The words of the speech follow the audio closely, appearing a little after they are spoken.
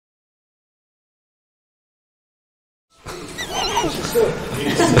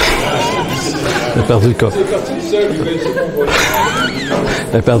Elle a perdu le contrôle.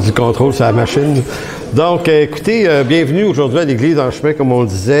 Elle a perdu le contrôle sur la machine. Donc, écoutez, bienvenue aujourd'hui à l'Église en chemin, comme on le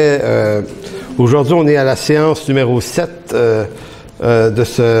disait. Aujourd'hui, on est à la séance numéro 7 de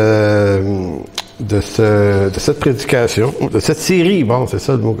cette prédication, de cette série. Bon, c'est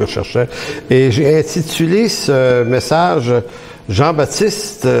ça le mot que je cherchais. Et j'ai intitulé ce message «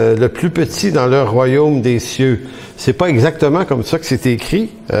 Jean-Baptiste, le plus petit dans le royaume des cieux ». C'est pas exactement comme ça que c'est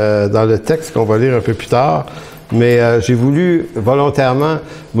écrit dans le texte qu'on va lire un peu plus tard, mais j'ai voulu volontairement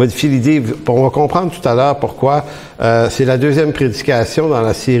modifier l'idée. On va comprendre tout à l'heure pourquoi. C'est la deuxième prédication dans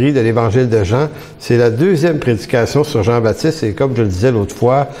la série de l'Évangile de Jean. C'est la deuxième prédication sur Jean-Baptiste. Et comme je le disais l'autre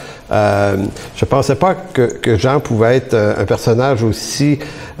fois, je pensais pas que Jean pouvait être un personnage aussi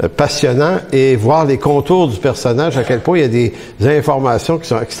passionnant et voir les contours du personnage, à quel point il y a des informations qui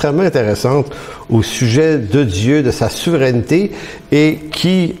sont extrêmement intéressantes au sujet de Dieu, de sa souveraineté, et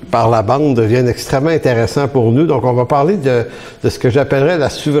qui, par la bande, deviennent extrêmement intéressants pour nous. Donc, on va parler de ce que j'appellerais la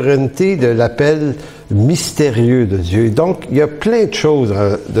souveraineté de l'appel mystérieux de Dieu. Donc, il y a plein de choses,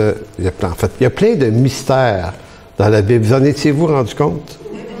 il y a plein de mystères dans la Bible. Vous en étiez-vous rendu compte?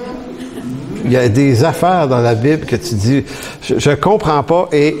 Il y a des affaires dans la Bible que tu dis, je comprends pas,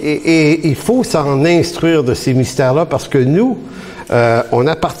 et il faut s'en instruire de ces mystères-là, parce que nous, on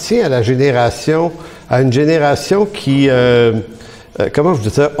appartient à une génération qui, comment je dis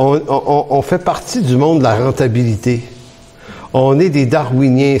ça, on fait partie du monde de la rentabilité. On est des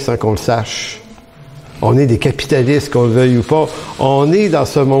darwiniens sans qu'on le sache. On est des capitalistes, qu'on le veuille ou pas. On est dans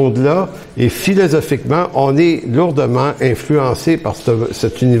ce monde-là, et philosophiquement, on est lourdement influencé par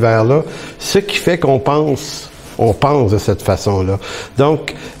cet univers-là, ce qui fait qu'on pense de cette façon-là.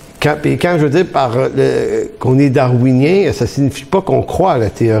 Donc, quand je veux dire qu'on est darwinien, ça signifie pas qu'on croit à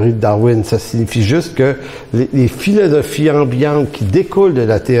la théorie de Darwin. Ça signifie juste que les philosophies ambiantes qui découlent de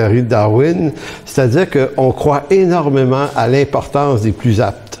la théorie de Darwin, c'est-à-dire qu'on croit énormément à l'importance des plus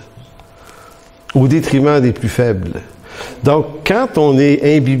aptes, au détriment des plus faibles. Donc, quand on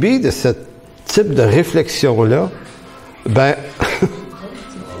est imbibé de ce type de réflexion-là, ben,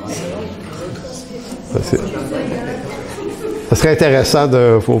 ça serait intéressant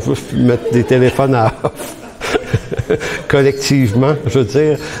faut mettre des téléphones à off. Collectivement, je veux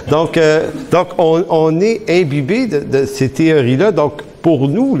dire. Donc on est imbibé de ces théories-là. Donc, pour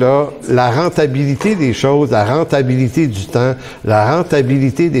nous, là, la rentabilité des choses, la rentabilité du temps, la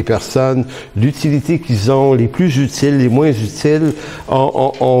rentabilité des personnes, l'utilité qu'ils ont, les plus utiles, les moins utiles,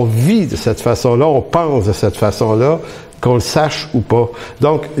 on vit de cette façon-là, on pense de cette façon-là, qu'on le sache ou pas.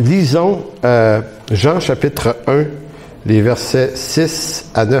 Donc, lisons Jean chapitre 1, les versets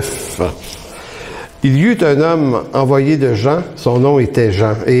 6 à 9. Il y eut un homme envoyé de Jean, son nom était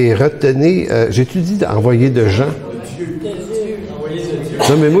Jean. Et retenez, j'ai-tu dit envoyé de Jean?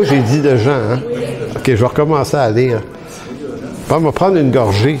 Non, mais moi, j'ai dit de Jean, hein? OK, je vais recommencer à lire. On va prendre une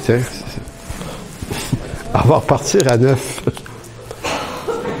gorgée, tiens. On va repartir à 9.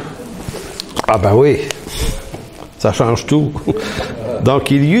 Ah ben oui, ça change tout.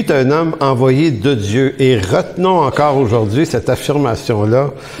 Donc, il y eut un homme envoyé de Dieu. Et retenons encore aujourd'hui cette affirmation-là.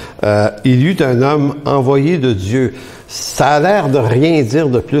 Il y eut un homme envoyé de Dieu. Ça a l'air de rien dire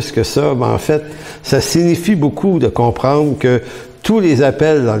de plus que ça, mais en fait, ça signifie beaucoup de comprendre que tous les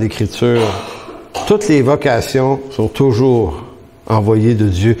appels dans l'Écriture, toutes les vocations sont toujours envoyés de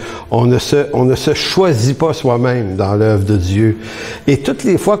Dieu. On ne se choisit pas soi-même dans l'œuvre de Dieu. Et toutes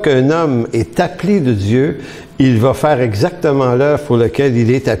les fois qu'un homme est appelé de Dieu, il va faire exactement l'œuvre pour laquelle il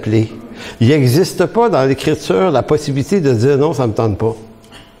est appelé. Il n'existe pas dans l'Écriture la possibilité de dire « non, ça ne me tente pas ».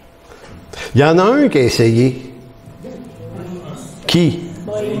 Il y en a un qui a essayé. Qui?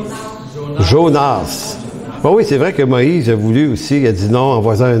 Jonas. Bon, oui, c'est vrai que Moïse a voulu aussi, il a dit non,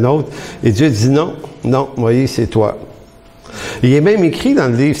 envoie-en un autre. Et Dieu dit non, Moïse, c'est toi. Il est même écrit dans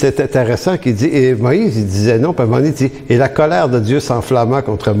le livre, c'est intéressant, qu'il dit, et Moïse, il disait non, puis à un moment donné, il dit, et la colère de Dieu s'enflamma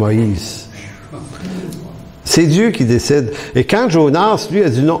contre Moïse. C'est Dieu qui décide. Et quand Jonas, lui, a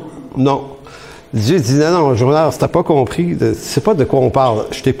dit non, Dieu dit non, Jonas, t'as pas compris, c'est pas de quoi on parle.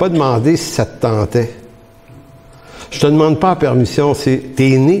 Je t'ai pas demandé si ça te tentait. Je te demande pas la permission, t'es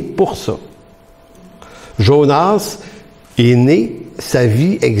né pour ça. Jonas est né, sa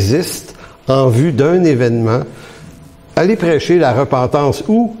vie existe en vue d'un événement. Allez prêcher la repentance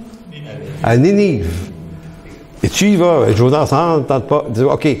où? À Ninive. Et tu y vas. Et Jonas, ne tente pas. Dis,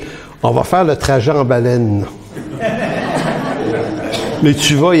 OK, on va faire le trajet en baleine. Mais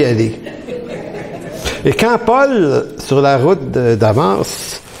tu vas y aller. Et quand Paul, sur la route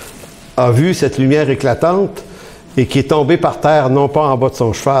d'Amas, a vu cette lumière éclatante et qui est tombé par terre, non pas en bas de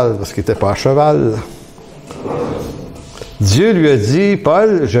son cheval, parce qu'il n'était pas à cheval, Dieu lui a dit,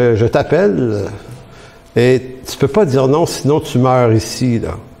 Paul, je t'appelle, et tu peux pas dire non, sinon tu meurs ici,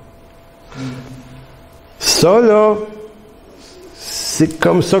 là. Ça, là, c'est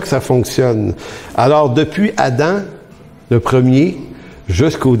comme ça que ça fonctionne. Alors, depuis Adam, le premier,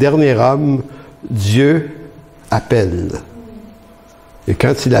 jusqu'au dernier homme, Dieu appelle. Et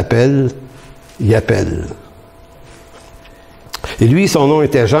quand il appelle, il appelle. Et lui, son nom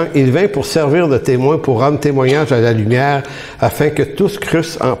était Jean. Il vint pour servir de témoin, pour rendre témoignage à la lumière, afin que tous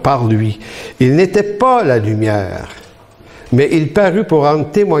crussent par lui. Il n'était pas la lumière, mais il parut pour rendre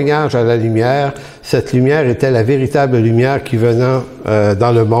témoignage à la lumière. Cette lumière était la véritable lumière qui, venant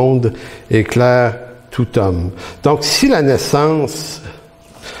dans le monde, éclaire tout homme. Donc, si la naissance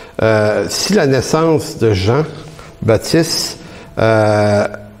de Jean Baptiste,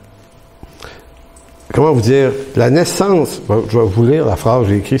 comment vous dire, la naissance, je vais vous lire la phrase,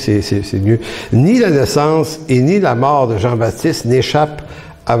 j'ai écrit, c'est mieux. Ni la naissance et ni la mort de Jean-Baptiste n'échappent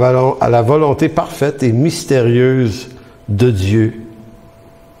à la volonté parfaite et mystérieuse de Dieu.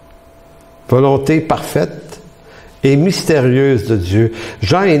 Volonté parfaite et mystérieuse de Dieu.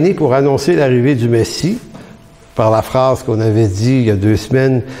 Jean est né pour annoncer l'arrivée du Messie, par la phrase qu'on avait dit il y a 2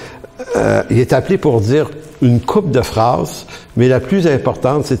 semaines. Il est appelé pour dire une couple de phrases, mais la plus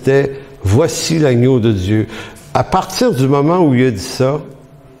importante, c'était « Voici l'agneau de Dieu ». À partir du moment où il a dit ça,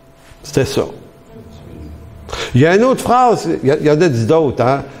 c'était ça. Il y a une autre phrase, il y en a dit d'autres,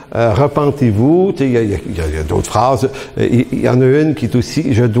 hein? Repentez-vous, il y a d'autres phrases. Il y en a une qui est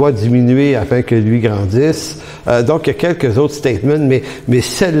aussi « Je dois diminuer afin que lui grandisse ». Donc, il y a quelques autres statements, mais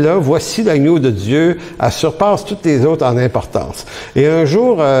celle-là, « Voici l'agneau de Dieu », elle surpasse toutes les autres en importance. Et un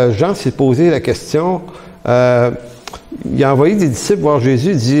jour, Jean s'est posé la question, il a envoyé des disciples voir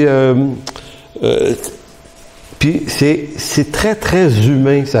Jésus, il dit, puis c'est très, très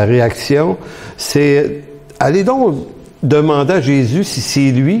humain, sa réaction, c'est, allez donc demander à Jésus si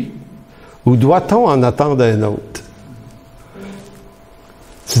c'est lui, ou doit-on en attendre un autre?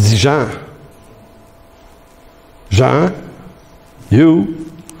 Tu dis, Jean,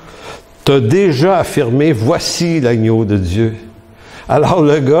 t'as déjà affirmé, voici l'agneau de Dieu. Alors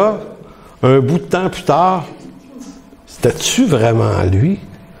le gars, un bout de temps plus tard, c'était-tu vraiment lui?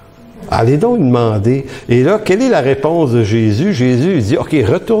 Allez donc lui demander. Et là, quelle est la réponse de Jésus? Jésus il dit, OK,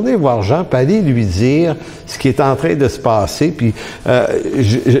 retournez voir Jean, puis allez lui dire ce qui est en train de se passer. Puis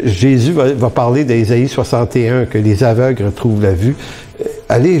Jésus va parler d'Ésaïe 61, que les aveugles retrouvent la vue.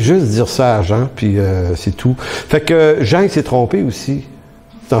 Allez juste dire ça à Jean, puis c'est tout. Fait que Jean, il s'est trompé aussi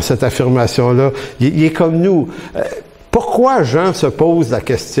dans cette affirmation-là. Il est comme nous. Pourquoi Jean se pose la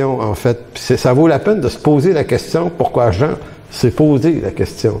question, en fait? Ça vaut la peine de se poser la question, pourquoi Jean s'est posé la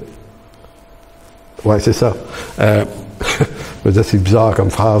question. Ouais, c'est ça. Je veux dire, c'est bizarre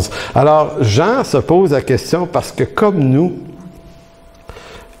comme phrase. Alors, Jean se pose la question parce que, comme nous,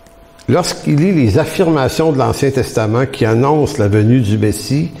 lorsqu'il lit les affirmations de l'Ancien Testament qui annoncent la venue du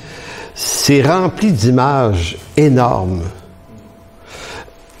Messie, c'est rempli d'images énormes.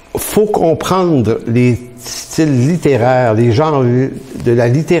 Faut comprendre les styles littéraires, les genres de la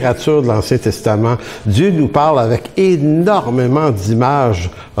littérature de l'Ancien Testament. Dieu nous parle avec énormément d'images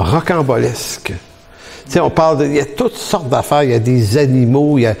rocambolesques. Tu sais, on parle il y a toutes sortes d'affaires, il y a des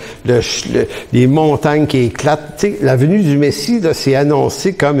animaux, il y a les montagnes qui éclatent. Tu sais, la venue du Messie, là, c'est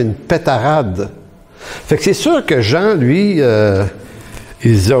annoncé comme une pétarade. Fait que c'est sûr que Jean, lui,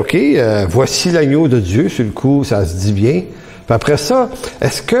 il dit, OK, voici l'agneau de Dieu, sur le coup, ça se dit bien. Puis après ça,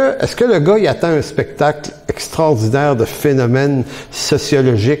 est-ce que le gars, il attend un spectacle extraordinaire de phénomènes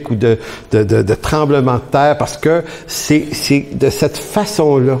sociologiques ou de tremblements de terre? Parce que c'est de cette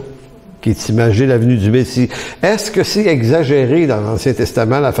façon-là qu'est imaginé la venue du Messie. Est-ce que c'est exagéré dans l'Ancien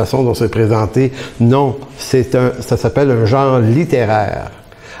Testament, la façon dont c'est présenté? Non. Ça s'appelle un genre littéraire,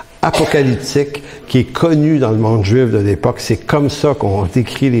 apocalyptique, qui est connu dans le monde juif de l'époque. C'est comme ça qu'on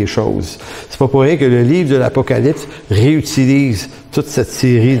décrit les choses. C'est pas pour rien que le livre de l'Apocalypse réutilise toute cette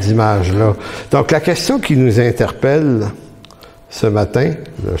série d'images-là. Donc, la question qui nous interpelle ce matin,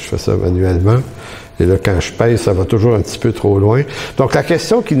 là, je fais ça manuellement, et là, quand je pèse, ça va toujours un petit peu trop loin. Donc, la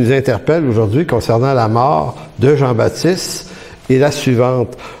question qui nous interpelle aujourd'hui concernant la mort de Jean-Baptiste est la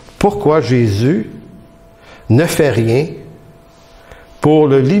suivante. Pourquoi Jésus ne fait rien pour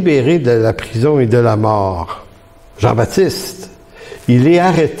le libérer de la prison et de la mort? Jean-Baptiste, il est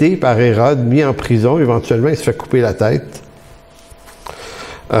arrêté par Hérode, mis en prison, éventuellement il se fait couper la tête.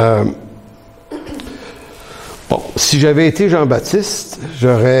 Bon, si j'avais été Jean-Baptiste,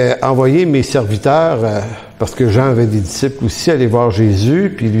 j'aurais envoyé mes serviteurs, parce que Jean avait des disciples aussi, aller voir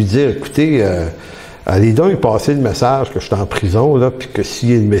Jésus, puis lui dire, écoutez, allez donc lui passer le message que je suis en prison, là, puis que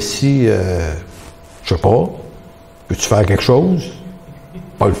s'il est le Messie, je sais pas, Peux-tu faire quelque chose?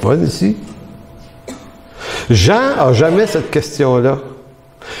 Pas le fun ici. Jean n'a jamais cette question-là.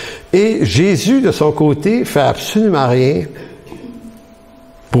 Et Jésus, de son côté, fait absolument rien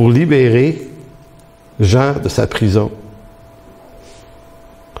pour libérer Jean de sa prison.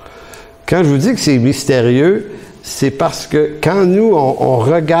 Quand je vous dis que c'est mystérieux, c'est parce que quand nous, on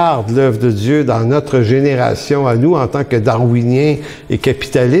regarde l'œuvre de Dieu dans notre génération, à nous, en tant que darwiniens et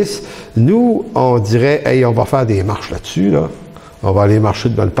capitalistes, nous, on dirait, hey, on va faire des marches là-dessus, là. On va aller marcher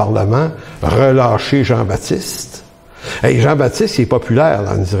devant le Parlement, relâcher Jean-Baptiste. Hey, Jean-Baptiste, il est populaire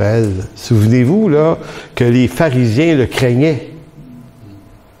en Israël. Souvenez-vous, là, que les pharisiens le craignaient.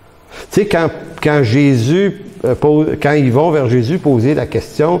 Tu sais, quand Jésus, quand ils vont vers Jésus poser la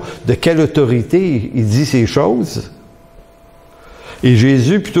question de quelle autorité il dit ces choses, et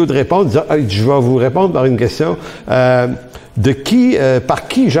Jésus, plutôt de répondre, dit, ah, je vais vous répondre par une question, par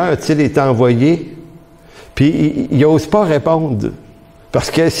qui Jean a-t-il été envoyé? Puis il n'ose pas répondre. Parce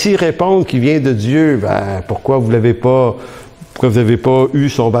que s'il répond qu'il vient de Dieu, ben pourquoi vous n'avez pas eu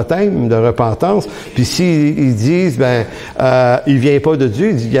son baptême de repentance? Puis s'ils disent, il vient pas de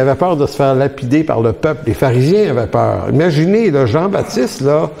Dieu, il avait peur de se faire lapider par le peuple. Les pharisiens avaient peur. Imaginez, là, Jean-Baptiste,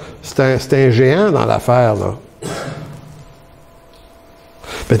 là, c'est un géant dans l'affaire, là.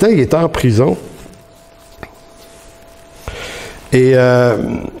 Maintenant, il est en prison. Et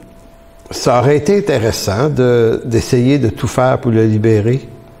ça aurait été intéressant d'essayer de tout faire pour le libérer,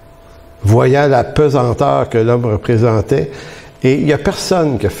 voyant la pesanteur que l'homme représentait. Et il n'y a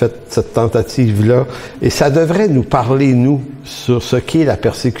personne qui a fait cette tentative-là. Et ça devrait nous parler, nous, sur ce qu'est la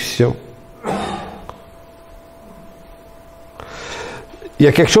persécution. Il y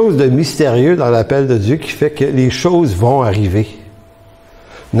a quelque chose de mystérieux dans l'appel de Dieu qui fait que les choses vont arriver.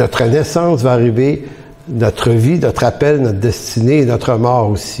 Notre naissance va arriver, notre vie, notre appel, notre destinée et notre mort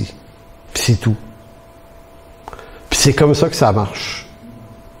aussi. Puis c'est tout. Puis c'est comme ça que ça marche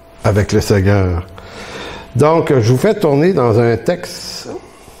avec le Seigneur. Donc, je vous fais tourner dans un texte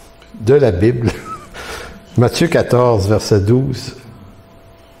de la Bible, Matthieu 14, verset 12.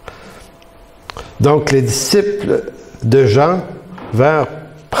 Donc, les disciples de Jean vinrent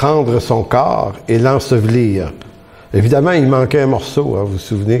prendre son corps et l'ensevelir. Évidemment, il manquait un morceau. Hein, vous vous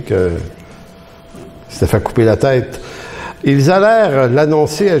souvenez que s'était fait couper la tête. Ils allèrent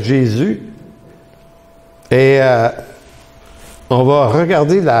l'annoncer à Jésus et on va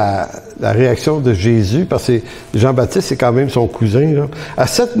regarder la réaction de Jésus parce que Jean-Baptiste, c'est quand même son cousin. Là. À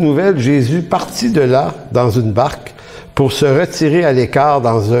cette nouvelle, Jésus partit de là dans une barque pour se retirer à l'écart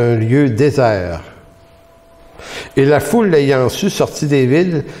dans un lieu désert. Et la foule l'ayant su sortit des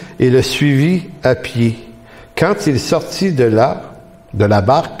villes et le suivit à pied. Quand il sortit de là, de la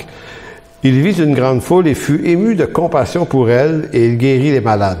barque, il vit une grande foule et fut ému de compassion pour elle, et il guérit les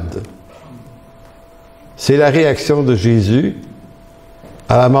malades. C'est la réaction de Jésus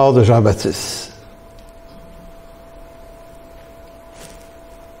à la mort de Jean-Baptiste.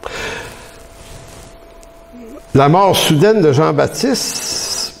 La mort soudaine de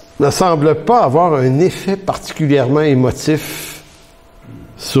Jean-Baptiste ne semble pas avoir un effet particulièrement émotif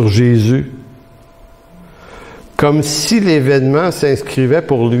sur Jésus. Comme si l'événement s'inscrivait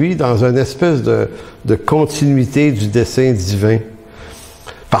pour lui dans une espèce de continuité du dessein divin.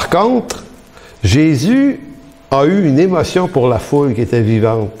 Par contre, Jésus a eu une émotion pour la foule qui était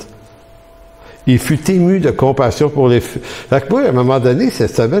vivante. Il fut ému de compassion pour les... Fait que moi, à un moment donné,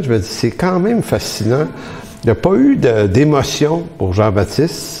 cette semaine, je me dis, c'est quand même fascinant. Il n'y a pas eu d'émotion pour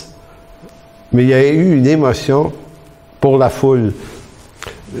Jean-Baptiste, mais il y a eu une émotion pour la foule.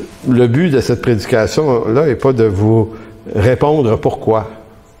 Le but de cette prédication-là n'est pas de vous répondre pourquoi.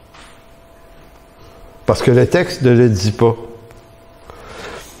 Parce que le texte ne le dit pas.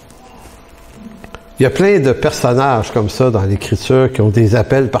 Il y a plein de personnages comme ça dans l'Écriture qui ont des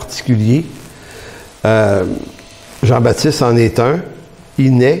appels particuliers. Jean-Baptiste en est un.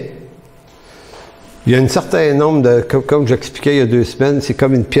 Il naît. Il y a un certain nombre de... Comme j'expliquais il y a 2 semaines, c'est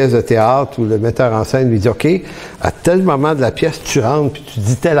comme une pièce de théâtre où le metteur en scène lui dit « OK, à tel moment de la pièce, tu rentres puis tu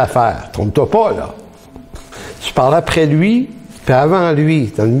dis telle affaire. Trompe-toi pas, là. Tu parles après lui, puis avant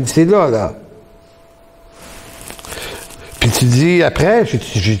lui. C'est là. Puis tu dis après,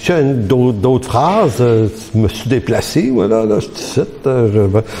 j'ai-tu d'autres phrases? Je me suis déplacé, voilà, là, je te cite.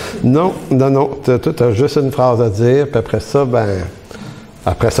 Non, tu as juste une phrase à dire, puis après ça,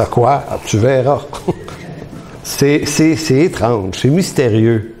 après ça quoi? Tu verras. C'est étrange, c'est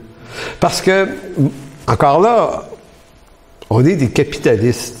mystérieux. Parce que, encore là, on est des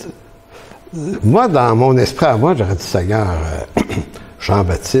capitalistes. Moi, dans mon esprit à moi, j'aurais dit, Seigneur,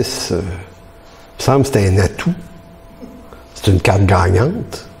 Jean-Baptiste, il me semble que c'était un atout. C'est une carte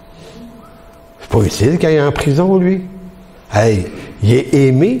gagnante. pas utile qu'il est en prison, lui. Hey, il est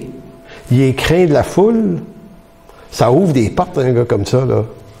aimé, il est craint de la foule. Ça ouvre des portes, un gars comme ça, là.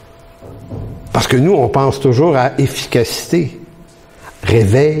 Parce que nous, on pense toujours à efficacité.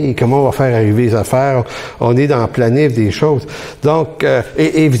 Réveil, comment on va faire arriver les affaires. On est dans le planif des choses. Donc,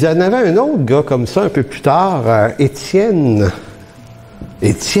 et vous en avez un autre gars comme ça, un peu plus tard, Étienne.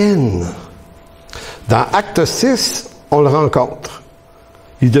 Étienne. Dans Acte 6, on le rencontre.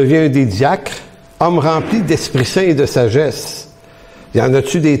 Il devient un des diacres, homme rempli d'Esprit Saint et de sagesse. Y en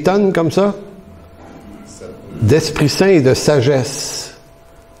a-tu des tonnes comme ça? D'Esprit Saint et de sagesse.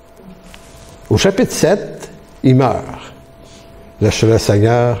 Au chapitre 7, il meurt. Là, je suis le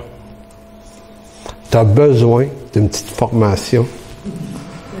Seigneur. Tu as besoin d'une petite formation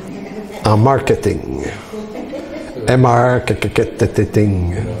en marketing.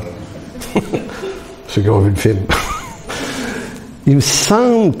 Marketing. Ceux qui ont vu le film. Il me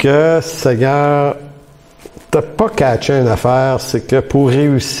semble que, Seigneur, tu n'as pas catché une affaire, c'est que pour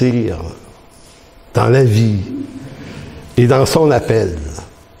réussir dans la vie et dans son appel,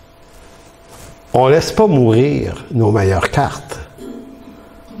 on ne laisse pas mourir nos meilleures cartes.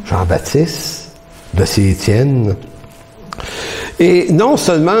 Jean-Baptiste, de c'est Étienne. Et non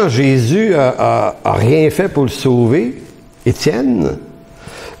seulement Jésus a rien fait pour le sauver, Étienne,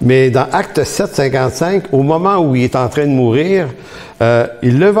 mais dans Acte 7, 55, au moment où il est en train de mourir,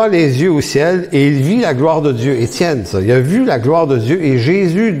 il leva les yeux au ciel et il vit la gloire de Dieu. Étienne, ça, il a vu la gloire de Dieu et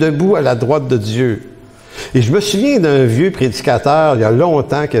Jésus debout à la droite de Dieu. Et je me souviens d'un vieux prédicateur, il y a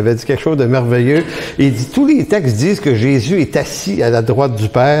longtemps, qui avait dit quelque chose de merveilleux. Il dit, tous les textes disent que Jésus est assis à la droite du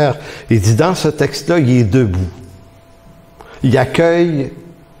Père. Il dit, dans ce texte-là, il est debout. Il accueille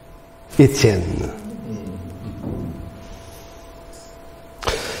Étienne.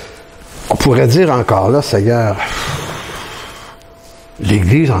 On pourrait dire encore là, Seigneur,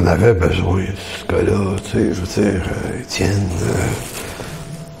 l'Église en avait besoin, ce gars-là, tu sais, je veux dire, Étienne...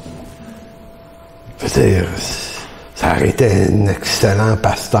 je veux dire, ça aurait été un excellent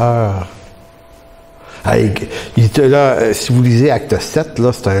pasteur. Hey, si vous lisez Acte 7,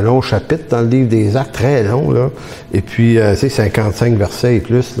 là, c'est un long chapitre dans le livre des Actes, très long, là. Et puis, c'est 55 versets et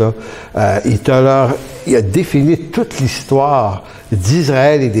plus, là. Il a défini toute l'histoire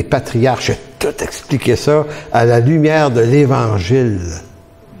d'Israël et des patriarches. Il a tout expliqué ça à la lumière de l'Évangile.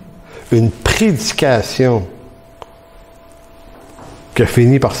 Une prédication qui a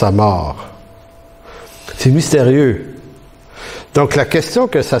fini par sa mort. C'est mystérieux. Donc, la question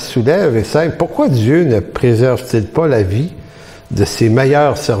que ça soulève est simple. Pourquoi Dieu ne préserve-t-il pas la vie de ses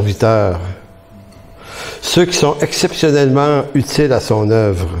meilleurs serviteurs? Ceux qui sont exceptionnellement utiles à son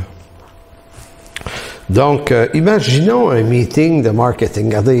œuvre. Donc, imaginons un meeting de marketing.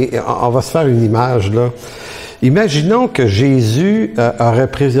 Regardez, on va se faire une image, là. Imaginons que Jésus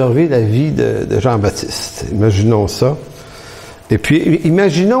aurait préservé la vie de Jean-Baptiste. Imaginons ça. Et puis,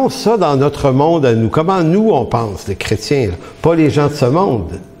 imaginons ça dans notre monde à nous. Comment nous, on pense, les chrétiens, là. Pas les gens de ce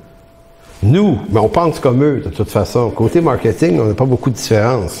monde. Nous, mais on pense comme eux, de toute façon. Côté marketing, on n'a pas beaucoup de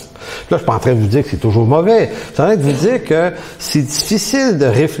différence. Là, je suis pas en train de vous dire que c'est toujours mauvais. Je suis en train de vous dire que c'est difficile de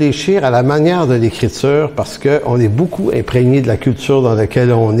réfléchir à la manière de l'Écriture parce qu'on est beaucoup imprégné de la culture dans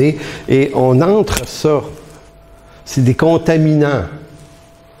laquelle on est et on entre ça. C'est des contaminants.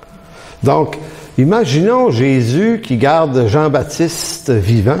 Donc, imaginons Jésus qui garde Jean-Baptiste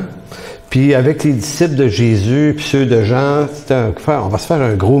vivant, puis avec les disciples de Jésus, puis ceux de Jean, on va se faire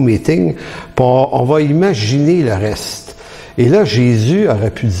un gros meeting, puis on va imaginer le reste. Et là, Jésus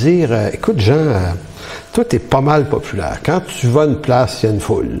aurait pu dire, écoute Jean, toi t'es pas mal populaire. Quand tu vas à une place, il y a une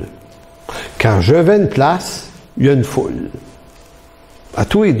foule. Quand je vais à une place, il y a une foule. À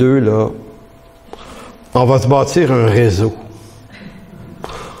tous les deux, là, on va se bâtir un réseau.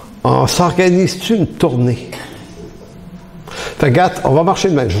 On s'organise-tu une tournée? Fait regarde, on va marcher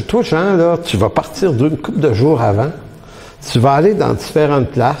de même. Toi, Jean, là, tu vas partir d'une couple de jours avant. Tu vas aller dans différentes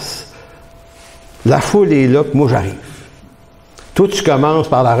places. La foule est là, puis moi, j'arrive. Toi, tu commences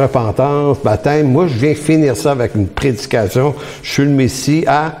par la repentance, baptême. Moi, je viens finir ça avec une prédication. Je suis le Messie.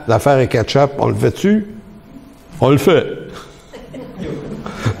 Ah, l'affaire est ketchup. On le fait-tu? On le fait.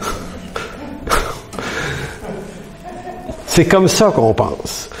 C'est comme ça qu'on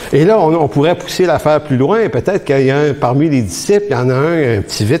pense. Et là, on pourrait pousser l'affaire plus loin. Peut-être qu'il y a parmi les disciples, il y en a un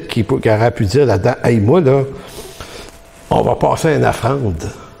petit vite qui aurait pu dire là-dedans, « Hey, moi, là, on va passer une offrande.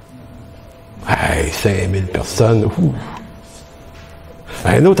 Hey, 5000 personnes. Ouh. »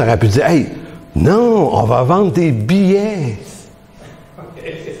 Un autre aurait pu dire, « Hey, non, on va vendre des billets. »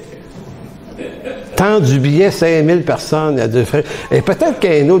 Tant du billet, 5000 personnes, il y a deux frais. Et peut-être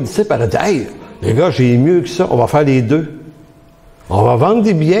qu'un autre disciple aurait dit, « Hey, les gars, j'ai mieux que ça, on va faire les deux. On va vendre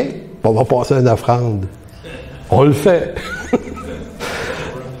des billets, on va passer une offrande. On le fait.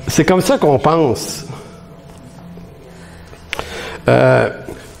 C'est comme ça qu'on pense.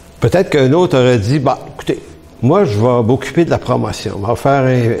 Peut-être qu'un autre aurait dit, bah, écoutez, moi, je vais m'occuper de la promotion. On va faire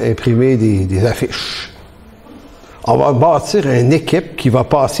imprimer des affiches. On va bâtir une équipe qui va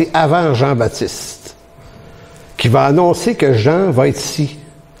passer avant Jean-Baptiste, qui va annoncer que Jean va être ici,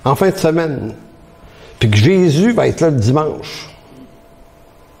 en fin de semaine, puis que Jésus va être là le dimanche.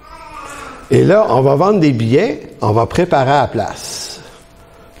 Et là, on va vendre des billets, on va préparer à la place.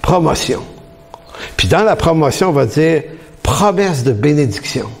 Promotion. Puis dans la promotion, on va dire promesse de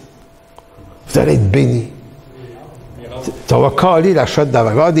bénédiction. Vous allez être bénis. On va caler la shot d'avant.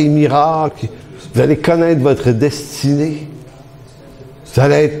 Il va y avoir des miracles. Vous allez connaître votre destinée. Ça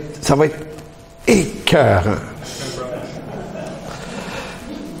va être écœurant.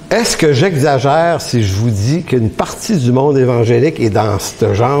 Est-ce que j'exagère si je vous dis qu'une partie du monde évangélique est dans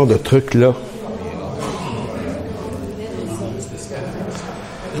ce genre de truc-là?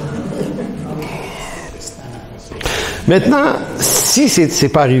 Maintenant, si c'est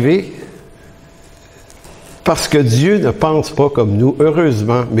pas arrivé, parce que Dieu ne pense pas comme nous,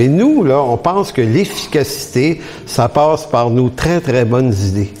 heureusement, mais nous, là, on pense que l'efficacité, ça passe par nos très, très bonnes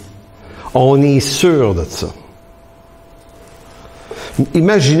idées. On est sûr de ça.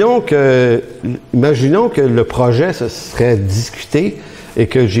 Imaginons que le projet se serait discuté et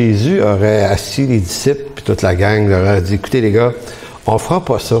que Jésus aurait assis les disciples, puis toute la gang leur aurait dit, écoutez les gars, on fera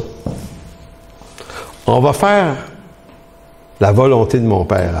pas ça. On va faire la volonté de mon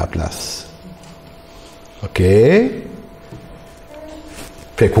Père à la place. OK.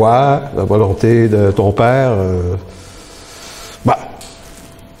 Fais quoi, la volonté de ton Père?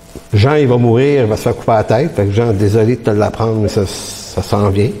 Jean, il va mourir, il va se faire couper la tête. Fait que Jean, désolé de te l'apprendre, mais ça s'en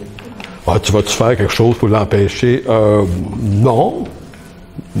vient. Ah, tu vas-tu faire quelque chose pour l'empêcher? Non.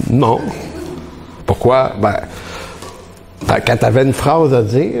 Non. Pourquoi? Quand tu avais une phrase à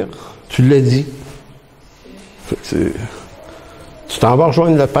dire, tu l'as dit. Tu t'en vas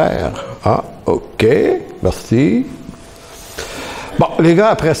rejoindre le Père. Ah, OK, merci. Bon, les gars,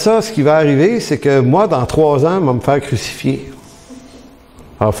 après ça, ce qui va arriver, c'est que moi, dans 3 ans, on va me faire crucifier.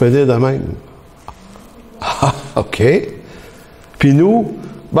 On va finir de même. Ah, OK. Puis nous,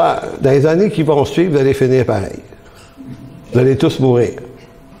 dans les années qui vont suivre, vous allez finir pareil. Vous allez tous mourir.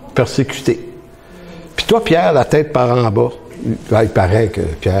 Persécutés. Puis toi, Pierre, la tête par en bas. Il paraît que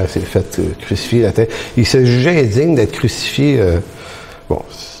Pierre s'est fait crucifier la tête. Il se jugeait indigne d'être crucifié.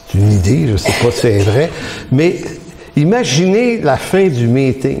 C'est une idée, je ne sais pas si c'est vrai. Mais imaginez la fin du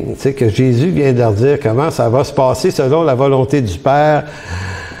meeting. Tu sais, que Jésus vient de leur dire comment ça va se passer selon la volonté du Père.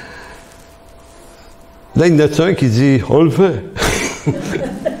 Là, il y en a un qui dit, on le fait.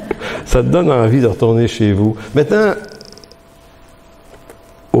 Ça te donne envie de retourner chez vous. Maintenant,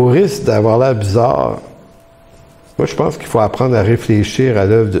 au risque d'avoir l'air bizarre, moi, je pense qu'il faut apprendre à réfléchir à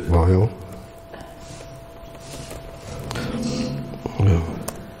l'œuvre de... Voyons.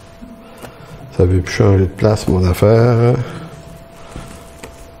 Ça veut plus changer de place, mon affaire.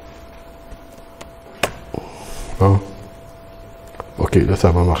 Bon. OK, là, ça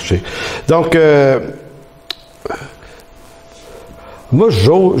va marcher. Donc, moi,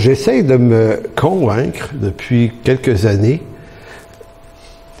 j'essaie de me convaincre depuis quelques années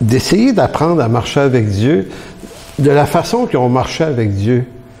d'essayer d'apprendre à marcher avec Dieu de la façon qu'ils ont marché avec Dieu.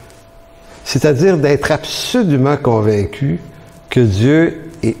 C'est-à-dire d'être absolument convaincu que Dieu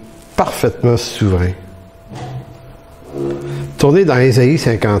est parfaitement souverain. Tournez dans Ésaïe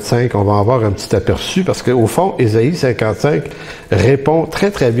 55, on va avoir un petit aperçu, parce qu'au fond, Ésaïe 55 répond très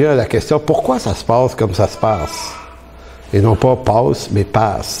très bien à la question « Pourquoi ça se passe comme ça se passe? » Et non pas « passe », mais «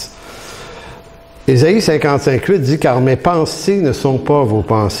 passe ». Ésaïe 55:8 dit « Car mes pensées ne sont pas vos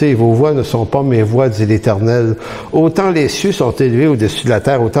pensées, et vos voix ne sont pas mes voix, dit l'Éternel. Autant les cieux sont élevés au-dessus de la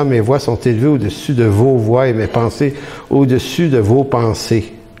terre, autant mes voix sont élevées au-dessus de vos voix, et mes pensées au-dessus de vos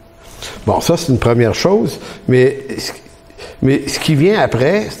pensées. » Bon, ça c'est une première chose, mais ce qui vient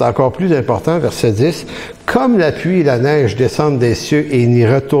après, c'est encore plus important, verset 10. « Comme la pluie et la neige descendent des cieux et n'y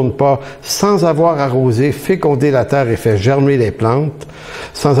retournent pas, sans avoir arrosé, fécondé la terre et fait germer les plantes,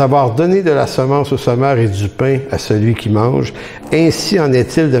 sans avoir donné de la semence au semeur et du pain à celui qui mange, ainsi en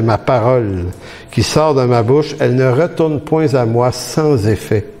est-il de ma parole qui sort de ma bouche, elle ne retourne point à moi sans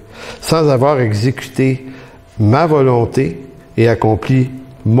effet, sans avoir exécuté ma volonté et accompli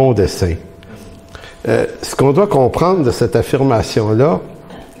mon dessein. » Ce qu'on doit comprendre de cette affirmation-là,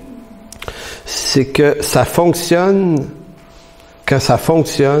 c'est que ça fonctionne quand ça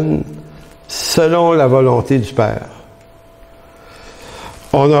fonctionne selon la volonté du Père.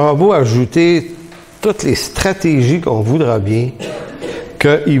 On aura beau ajouter toutes les stratégies qu'on voudra bien,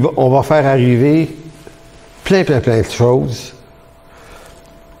 qu'on va faire arriver plein de choses.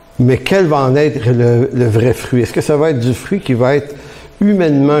 Mais quel va en être le vrai fruit? Est-ce que ça va être du fruit qui va être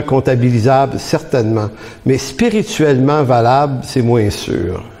humainement comptabilisable? Certainement. Mais spirituellement valable, c'est moins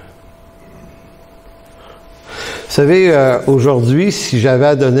sûr. Vous savez, aujourd'hui, si j'avais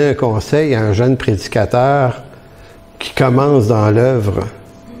à donner un conseil à un jeune prédicateur qui commence dans l'œuvre,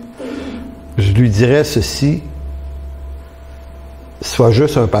 je lui dirais ceci: sois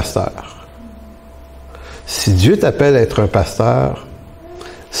juste un pasteur. Si Dieu t'appelle à être un pasteur,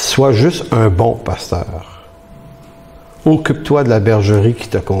 sois juste un bon pasteur. Occupe-toi de la bergerie qu'il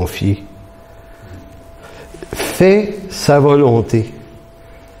t'a confiée. Fais sa volonté.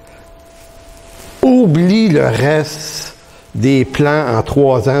 Oublie le reste des plans en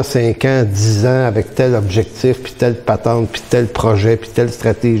 3 ans, 5 ans, 10 ans, avec tel objectif, puis telle patente, puis tel projet, puis telle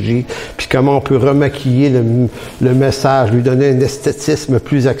stratégie, puis comment on peut remaquiller le message, lui donner un esthétisme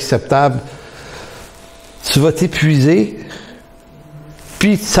plus acceptable. Tu vas t'épuiser,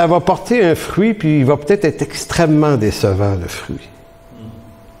 puis ça va porter un fruit, puis il va peut-être être extrêmement décevant, le fruit.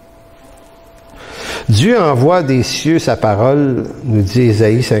 Dieu envoie des cieux sa parole, nous dit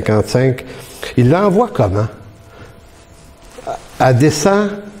Ésaïe 55. Il l'envoie comment? Elle descend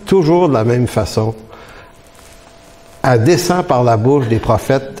toujours de la même façon. Elle descend par la bouche des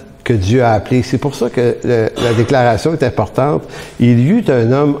prophètes que Dieu a appelés. C'est pour ça que la déclaration est importante. Il y eut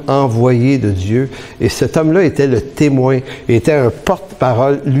un homme envoyé de Dieu, et cet homme-là était le témoin, était un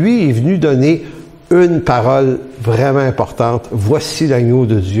porte-parole. Lui est venu donner une parole vraiment importante. Voici l'agneau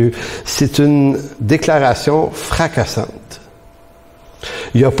de Dieu. C'est une déclaration fracassante.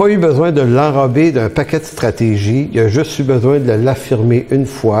 Il n'a pas eu besoin de l'enrober d'un paquet de stratégies. Il a juste eu besoin de l'affirmer une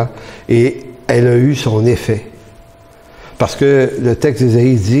fois, et elle a eu son effet. Parce que le texte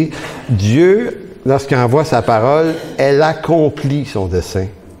d'Ésaïe dit, Dieu, lorsqu'il envoie sa parole, elle accomplit son dessein.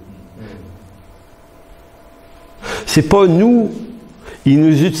 C'est pas nous. Il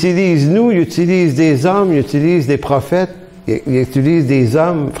nous utilise, il utilise des hommes, il utilise des prophètes, il utilise des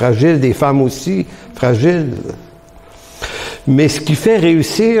hommes fragiles, des femmes aussi fragiles. Mais ce qui fait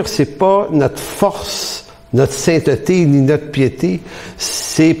réussir, c'est pas notre force, notre sainteté, ni notre piété.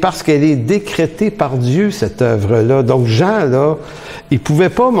 C'est parce qu'elle est décrétée par Dieu, cette œuvre-là. Donc Jean, là, il pouvait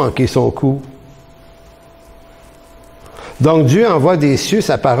pas manquer son coup. Donc Dieu envoie des cieux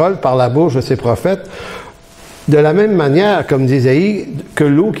sa parole par la bouche de ses prophètes. De la même manière, comme dit Isaïe, que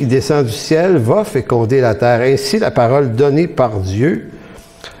l'eau qui descend du ciel va féconder la terre. Ainsi, la parole donnée par Dieu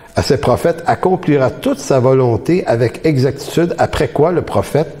à ses prophètes accomplira toute sa volonté avec exactitude, après quoi le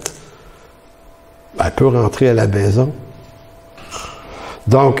prophète peut rentrer à la maison.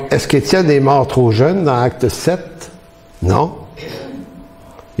 Donc, est-ce qu'Étienne est mort trop jeune dans Acte 7? Non.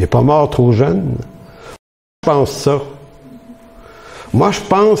 Il n'est pas mort trop jeune. Je pense ça. Moi, je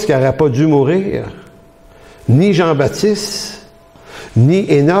pense qu'il n'aurait pas dû mourir. Ni Jean-Baptiste, ni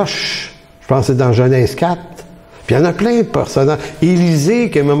Énoche. Je pense que c'est dans Genèse 4. Puis il y en a plein de personnages. Élisée,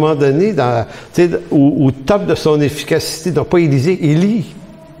 qu'à un moment donné, au top de son efficacité, non pas Élisée, Élie.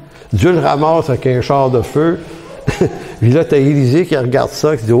 Dieu le ramasse avec un char de feu. Puis là, tu as Élisée qui regarde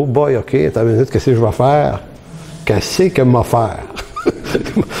ça, qui dit, oh boy, OK, attends une minute, qu'est-ce que je vais faire? Qu'est-ce que m'a faire?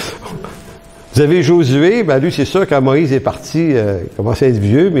 Vous avez Josué, lui, c'est sûr, quand Moïse est parti, il commençait à être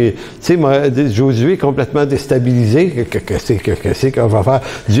vieux, mais, tu sais, Josué est complètement déstabilisé. Qu'est-ce qu'on va faire?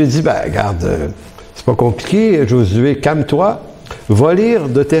 Dieu dit, regarde, c'est pas compliqué, Josué, calme-toi. Va lire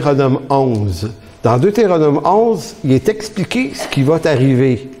Deutéronome 11. Dans Deutéronome 11, il est expliqué ce qui va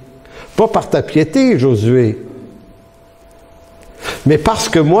t'arriver. Pas par ta piété, Josué, mais parce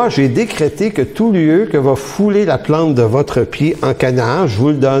que moi, j'ai décrété que tout lieu que va fouler la plante de votre pied en Canaan, je vous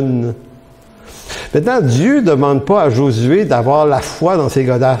le donne. Maintenant, Dieu ne demande pas à Josué d'avoir la foi dans ses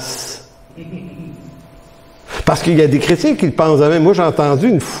godasses. Parce qu'il y a des chrétiens qui le pensent de même. Moi, j'ai entendu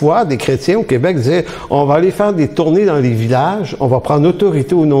une fois des chrétiens au Québec dire, on va aller faire des tournées dans les villages, on va prendre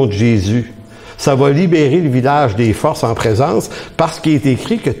autorité au nom de Jésus. Ça va libérer le village des forces en présence, parce qu'il est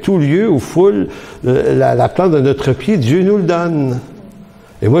écrit que tout lieu où foule la plante de notre pied, Dieu nous le donne.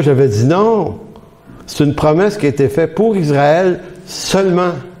 Et moi, j'avais dit non. C'est une promesse qui a été faite pour Israël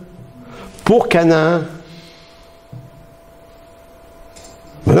seulement. Pour Canaan.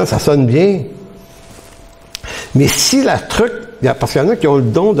 Maintenant, ça sonne bien. Mais si la truc, parce qu'il y en a qui ont le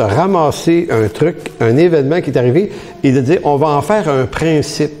don de ramasser un truc, un événement qui est arrivé, et de dire, on va en faire un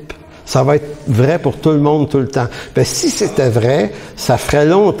principe. Ça va être vrai pour tout le monde tout le temps. Si c'était vrai, ça ferait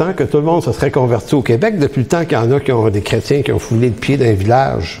longtemps que tout le monde se serait converti au Québec, depuis le temps qu'il y en a qui ont des chrétiens qui ont foulé le pied d'un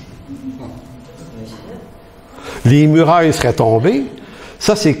village. Les murailles seraient tombées.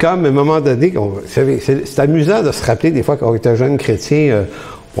 Ça, c'est comme, à un moment donné, c'est amusant de se rappeler, des fois, quand on était jeune chrétien,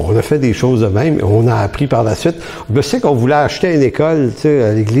 on a fait des choses de même, on a appris par la suite. Je sais qu'on voulait acheter une école, tu sais,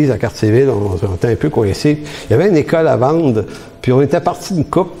 à l'église à Cartierville, on était un peu coincés. Il y avait une école à vendre, puis on était parti d'une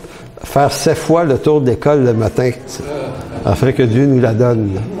couple faire 7 fois le tour de l'école le matin, afin que Dieu nous la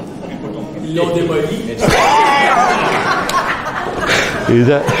donne. Ils l'ont démoli.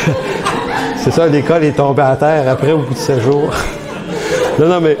 C'est ça, l'école est tombée à terre après, au bout de 7 jours.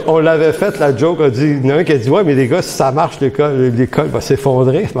 Non, mais on l'avait fait, la joke, il y en a un qui a dit, ouais, mais les gars, si ça marche, l'école va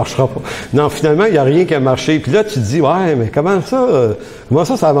s'effondrer, ça marchera pas. Non, finalement, il n'y a rien qui a marché. Puis là, tu te dis, ouais, mais comment ça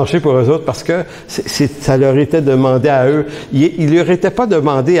a marché pour eux autres? Parce que ça leur était demandé à eux. Il leur était pas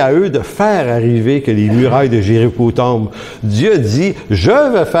demandé à eux de faire arriver que les murailles de Jéricho tombent. Dieu dit,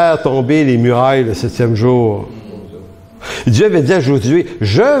 je vais faire tomber les murailles le 7e jour. Dieu avait dit à Josué,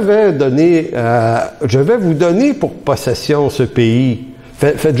 je vais vous donner pour possession ce pays.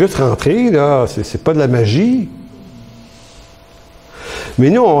 Faites juste rentrer, là, c'est pas de la magie.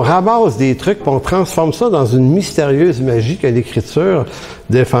 Mais nous, on ramasse des trucs, puis on transforme ça dans une mystérieuse magie que l'Écriture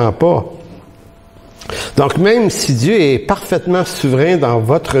défend pas. Donc, même si Dieu est parfaitement souverain dans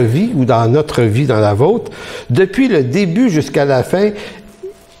votre vie ou dans notre vie, dans la vôtre, depuis le début jusqu'à la fin,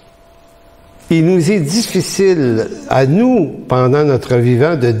 il nous est difficile, à nous, pendant notre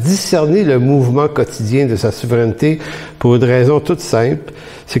vivant, de discerner le mouvement quotidien de sa souveraineté pour une raison toute simple,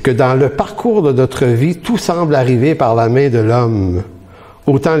 c'est que dans le parcours de notre vie, tout semble arriver par la main de l'homme.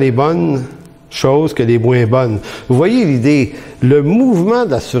 Autant les bonnes choses que les moins bonnes. Vous voyez l'idée, le mouvement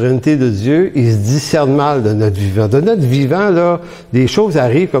de la souveraineté de Dieu, il se discerne mal de notre vivant. De notre vivant, là, des choses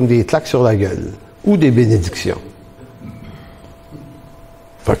arrivent comme des claques sur la gueule, ou des bénédictions.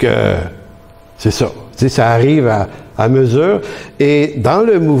 Fait que, c'est ça. Tu sais, ça arrive à mesure. Et dans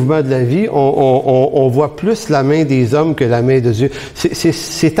le mouvement de la vie, on voit plus la main des hommes que la main de Dieu.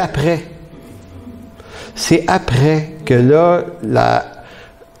 C'est après. C'est après que là,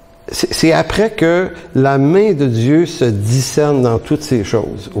 c'est après que la main de Dieu se discerne dans toutes ces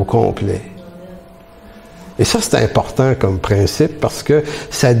choses, au complet. Et ça, c'est important comme principe parce que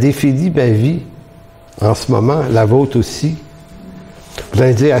ça définit ma vie en ce moment, la vôtre aussi. Vous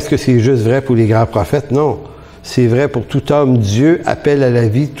allez dire, est-ce que c'est juste vrai pour les grands prophètes? Non. C'est vrai pour tout homme. Dieu appelle à la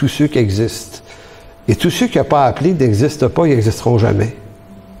vie tous ceux qui existent. Et tous ceux qui n'ont pas appelé n'existent pas, ils n'existeront jamais.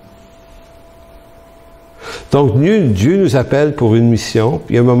 Donc, Dieu nous appelle pour une mission,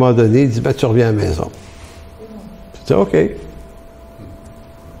 puis à un moment donné, il dit, tu reviens à la maison. Tu dis, OK.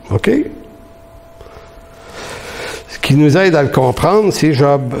 OK. Ce qui nous aide à le comprendre, c'est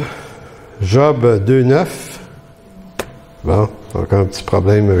Job. Job 2.9. Bon, encore un petit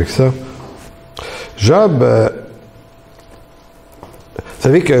problème avec ça. Job, vous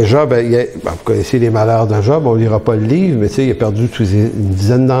savez que Job, vous connaissez les malheurs de Job, on ne lira pas le livre, mais tu sais, il a perdu une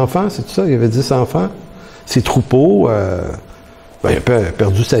dizaine d'enfants, c'est tout ça? Il y avait 10 enfants. Ses troupeaux, il a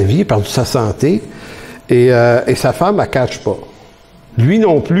perdu sa vie, il a perdu sa santé, et sa femme, elle ne cache pas. Lui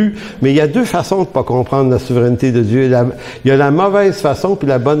non plus, mais il y a 2 façons de ne pas comprendre la souveraineté de Dieu. Il y a la mauvaise façon puis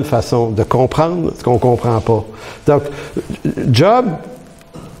la bonne façon de comprendre ce qu'on ne comprend pas. Donc, Job,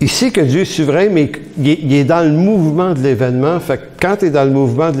 il sait que Dieu est souverain, mais il est dans le mouvement de l'événement. Fait que quand tu es dans le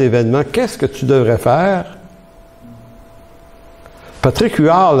mouvement de l'événement, qu'est-ce que tu devrais faire? Patrick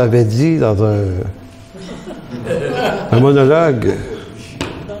Huard l'avait dit dans un monologue.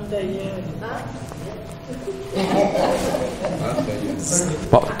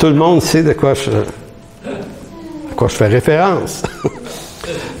 Bon, tout le monde sait de quoi je fais référence.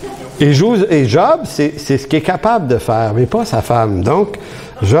 Et Job, c'est ce qu'il est capable de faire, mais pas sa femme. Donc,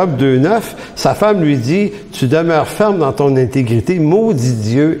 Job 2.9, sa femme lui dit, « Tu demeures ferme dans ton intégrité, maudit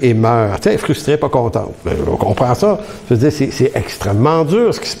Dieu et meurs. » Tu sais, elle est frustrée, pas contente. Mais on comprend ça. Je veux dire, c'est extrêmement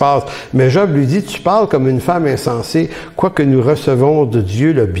dur ce qui se passe. Mais Job lui dit, « Tu parles comme une femme insensée, quoique nous recevons de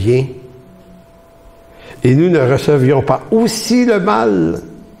Dieu le bien. Et nous ne recevions pas aussi le mal. »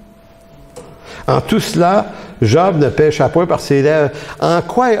 En tout cela, Job ne pécha point par ses lèvres. En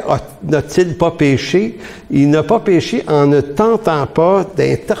quoi n'a-t-il pas péché? Il n'a pas péché en ne tentant pas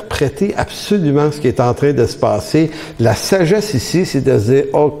d'interpréter absolument ce qui est en train de se passer. La sagesse ici, c'est de dire,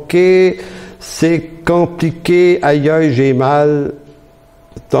 OK, c'est compliqué, aïe aïe, j'ai mal,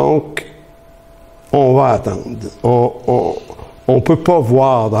 donc on va attendre. On peut pas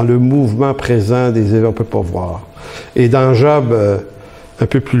voir dans le mouvement présent des événements, on peut pas voir. Et dans Job, un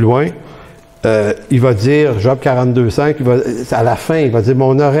peu plus loin, il va dire, Job 42.5, à la fin, il va dire,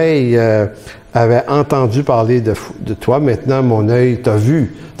 mon oreille avait entendu parler de toi, maintenant mon œil t'a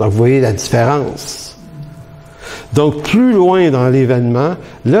vu. Donc, vous voyez la différence. Donc, plus loin dans l'événement,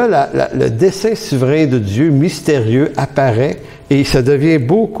 là, le dessein souverain de Dieu, mystérieux, apparaît et ça devient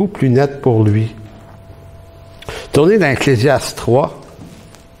beaucoup plus net pour lui. Tournez dans Ecclésiaste 3,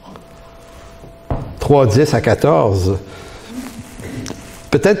 10 à 14.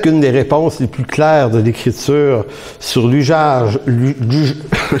 Peut-être qu'une des réponses les plus claires de l'Écriture sur l'usage...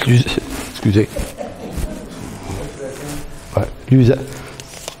 excusez. Ouais, l'usage.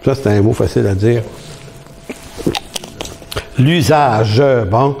 Ça, c'est un mot facile à dire. L'usage,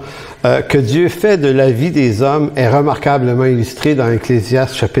 que Dieu fait de la vie des hommes est remarquablement illustré dans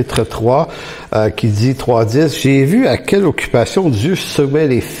Ecclésiaste chapitre 3, qui dit 3.10, « J'ai vu à quelle occupation Dieu soumet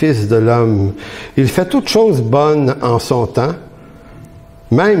les fils de l'homme. Il fait toutes choses bonnes en son temps.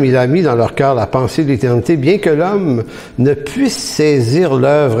 Même il a mis dans leur cœur la pensée de l'éternité, bien que l'homme ne puisse saisir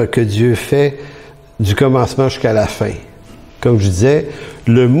l'œuvre que Dieu fait du commencement jusqu'à la fin. » Comme je disais,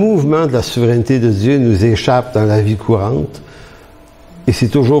 le mouvement de la souveraineté de Dieu nous échappe dans la vie courante. Et c'est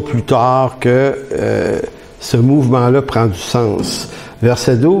toujours plus tard que ce mouvement-là prend du sens.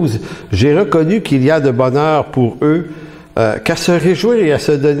 Verset 12, « J'ai reconnu qu'il y a de bonheur pour eux, qu'à se réjouir et à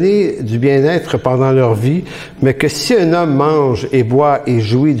se donner du bien-être pendant leur vie, mais que si un homme mange et boit et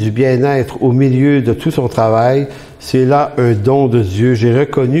jouit du bien-être au milieu de tout son travail, c'est là un don de Dieu. J'ai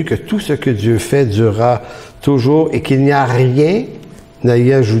reconnu que tout ce que Dieu fait durera toujours et qu'il n'y a rien à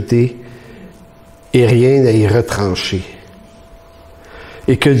y ajouter et rien à y retrancher.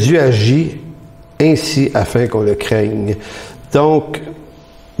 Et que Dieu agit ainsi afin qu'on le craigne. » Donc,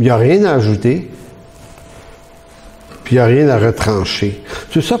 il n'y a rien à ajouter, puis il n'y a rien à retrancher.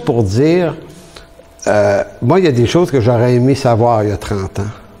 Tout ça pour dire, moi, il y a des choses que j'aurais aimé savoir il y a 30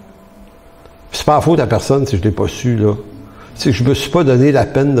 ans. C'est pas la faute à personne si je ne l'ai pas su, là. C'est que je me suis pas donné la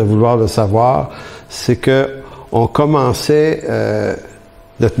peine de vouloir le savoir. C'est que on commençait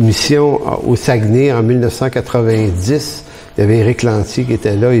notre mission au Saguenay en 1990. Il y avait Éric Lantier qui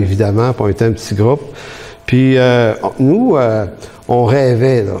était là, évidemment, puis on était un petit groupe. Puis nous, on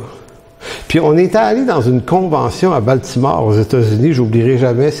rêvait, là. Puis on était allé dans une convention à Baltimore, aux États-Unis, j'oublierai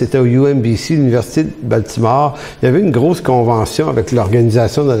jamais, c'était au UMBC, l'Université de Baltimore. Il y avait une grosse convention avec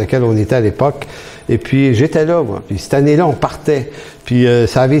l'organisation dans laquelle on était à l'époque. Et puis j'étais là, moi. Puis cette année-là, on partait. Puis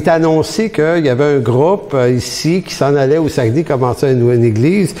ça avait été annoncé qu'il y avait un groupe ici qui s'en allait au Saguenay commencer une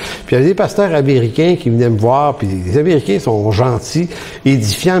église. Puis il y avait des pasteurs américains qui venaient me voir. Puis les Américains sont gentils,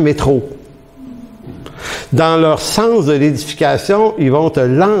 édifiants, mais trop. Dans leur sens de l'édification, ils vont te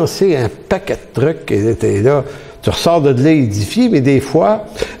lancer un paquet de trucs et t'es là. Tu ressors de là édifié, mais des fois,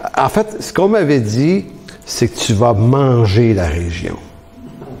 en fait, ce qu'on m'avait dit, c'est que tu vas manger la région.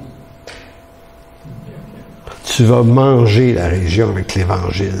 Tu vas manger la région avec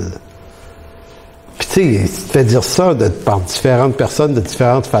l'Évangile. Puis tu sais, tu te fais dire ça par différentes personnes de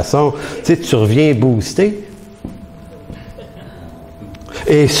différentes façons. Tu sais, tu reviens booster.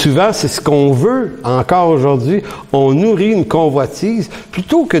 Et souvent, c'est ce qu'on veut encore aujourd'hui. On nourrit une convoitise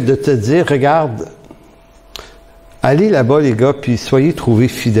plutôt que de te dire, regarde, allez là-bas les gars, puis soyez trouvés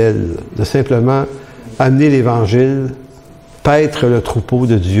fidèles. De simplement amener l'Évangile, paître le troupeau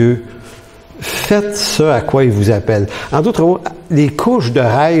de Dieu. Faites ça à quoi il vous appelle. En d'autres mots, les couches de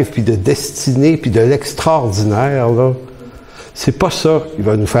rêve, puis de destinée, puis de l'extraordinaire, là, c'est pas ça qui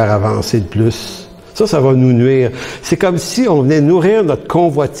va nous faire avancer de plus. Ça va nous nuire. C'est comme si on venait nourrir notre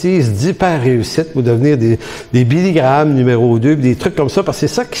convoitise d'hyper-réussite pour devenir des Billy Graham numéro 2, des trucs comme ça, parce que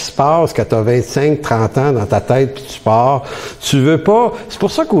c'est ça qui se passe quand tu as 25, 30 ans dans ta tête, puis tu pars. Tu veux pas... C'est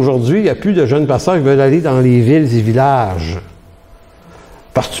pour ça qu'aujourd'hui, il n'y a plus de jeunes pasteurs qui veulent aller dans les villes et villages.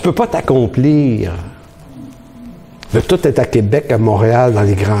 Parce que tu peux pas t'accomplir. Mais tout est à Québec, à Montréal, dans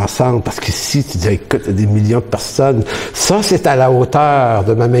les grands centres, parce qu'ici, tu dis, écoute, il y a des millions de personnes. Ça, c'est à la hauteur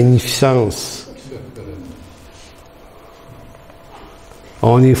de ma magnificence.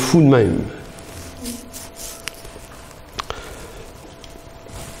 On est fous de même.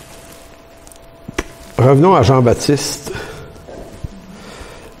 Revenons à Jean-Baptiste.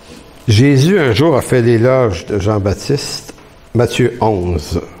 Jésus, un jour, a fait l'éloge de Jean-Baptiste. Matthieu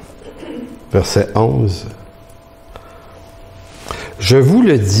 11, verset 11. « Je vous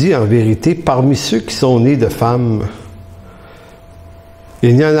le dis en vérité, parmi ceux qui sont nés de femmes,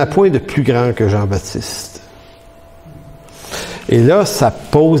 il n'y en a point de plus grand que Jean-Baptiste. » Et là, ça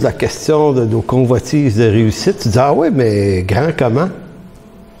pose la question de nos convoitises de réussite. Tu dis, ah oui, mais grand comment?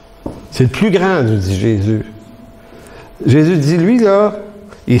 C'est le plus grand, nous dit Jésus. Jésus dit, lui, là,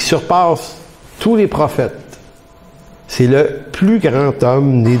 il surpasse tous les prophètes. C'est le plus grand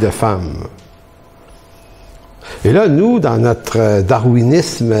homme né de femme. Et là, nous, dans notre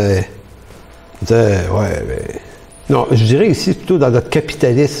darwinisme, on dit, ouais, mais... Non, je dirais ici plutôt dans notre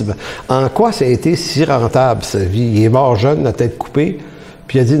capitalisme. En quoi ça a été si rentable, sa vie? Il est mort jeune, la tête coupée,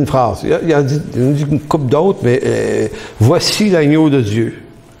 Puis il a dit une phrase. Il a dit une couple d'autres, mais voici l'agneau de Dieu.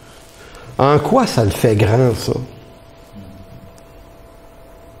 En quoi ça le fait grand, ça?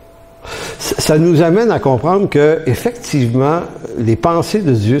 Ça nous amène à comprendre que, effectivement, les pensées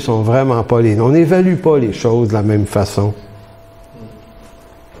de Dieu sont vraiment pas les nôtres. On n'évalue pas les choses de la même façon.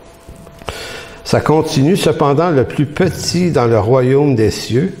 Ça continue, cependant, le plus petit dans le royaume des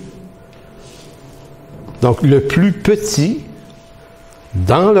cieux. Donc, le plus petit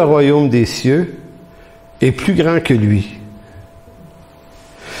dans le royaume des cieux est plus grand que lui.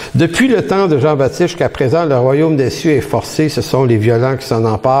 Depuis le temps de Jean-Baptiste jusqu'à présent, le royaume des cieux est forcé, ce sont les violents qui s'en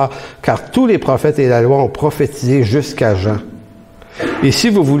emparent, car tous les prophètes et la loi ont prophétisé jusqu'à Jean. Et si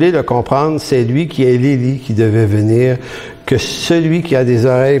vous voulez le comprendre, c'est lui qui est l'Élie qui devait venir, que celui qui a des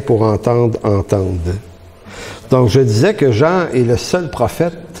oreilles pour entendre, entende. Donc je disais que Jean est le seul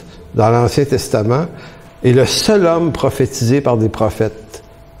prophète dans l'Ancien Testament et le seul homme prophétisé par des prophètes.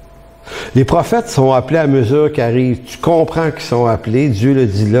 Les prophètes sont appelés à mesure qu'ils arrivent. Tu comprends qu'ils sont appelés, Dieu le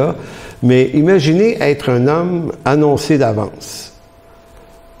dit là, mais imaginez être un homme annoncé d'avance.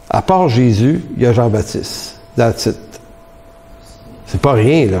 À part Jésus, il y a Jean-Baptiste. That's it. C'est pas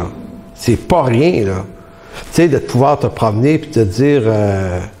rien, là. C'est pas rien, là. Tu sais, de pouvoir te promener et te dire,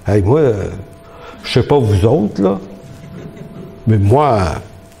 hey, moi, je sais pas vous autres, là, mais moi,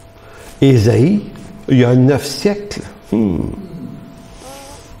 Ésaïe, il y a 9 siècles.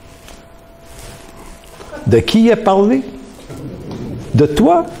 De qui il a parlé? De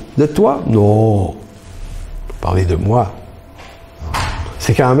toi? De toi? Non. Parler de moi.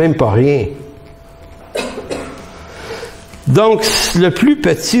 C'est quand même pas rien. Donc, le plus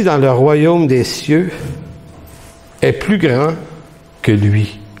petit dans le royaume des cieux est plus grand que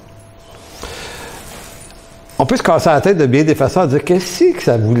lui. On peut se casser la tête de bien des façons à dire qu'est-ce que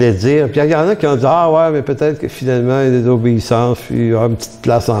ça voulait dire. Puis il y en a qui ont dit ah ouais, mais peut-être que finalement il y a des obéissances, puis il y a une petite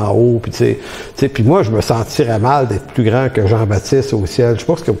place en haut, puis tu sais, puis moi je me sentirais mal d'être plus grand que Jean-Baptiste au ciel. Je sais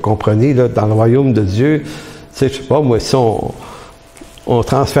pas ce que vous comprenez là, dans le royaume de Dieu. Tu sais, je sais pas moi si on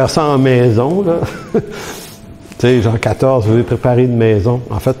transfère ça en maison là. Tu sais, Jean 14 veut préparer une maison.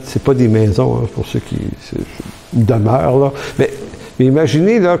 En fait, c'est pas des maisons hein, pour ceux qui demeurent là. Mais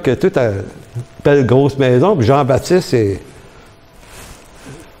imaginez là que tout a belle grosse maison, puis Jean-Baptiste, c'est,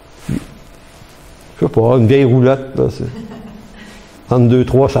 je sais pas, une vieille roulotte, là, c'est, entre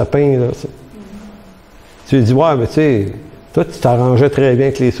 2-3 sapins, là, c'est. Tu lui dis, ouais, mais tu sais, toi, tu t'arrangeais très bien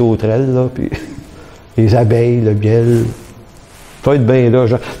avec les sauterelles, là, puis les abeilles, le miel, faut être bien là,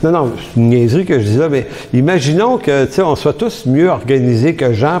 Jean. Non, c'est une niaiserie que je dis là, mais imaginons que, tu sais, on soit tous mieux organisés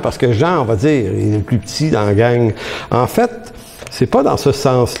que Jean, parce que Jean, on va dire, il est le plus petit dans la gang. En fait, c'est pas dans ce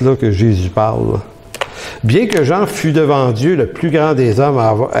sens-là que Jésus parle. Bien que Jean fût devant Dieu le plus grand des hommes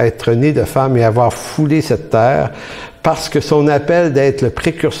à être né de femme et avoir foulé cette terre, parce que son appel d'être le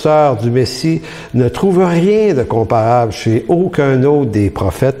précurseur du Messie ne trouve rien de comparable chez aucun autre des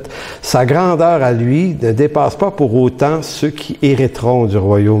prophètes, sa grandeur à lui ne dépasse pas pour autant ceux qui hériteront du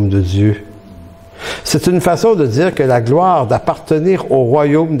royaume de Dieu. C'est une façon de dire que la gloire d'appartenir au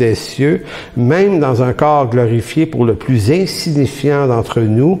royaume des cieux, même dans un corps glorifié pour le plus insignifiant d'entre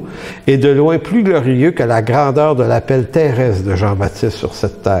nous, est de loin plus glorieux que la grandeur de l'appel terrestre de Jean-Baptiste sur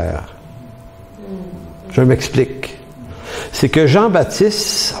cette terre. Je m'explique. C'est que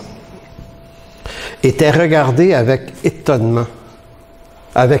Jean-Baptiste était regardé avec étonnement,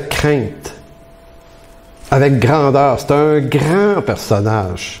 avec crainte, avec grandeur. C'est un grand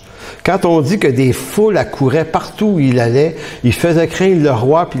personnage. Quand on dit que des foules accouraient partout où il allait, il faisait craindre le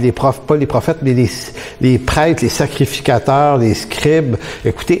roi, puis pas les prophètes, mais les prêtres, les sacrificateurs, les scribes.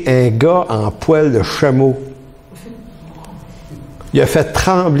 Écoutez, un gars en poil de chameau. Il a fait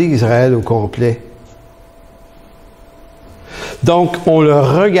trembler Israël au complet. Donc, on le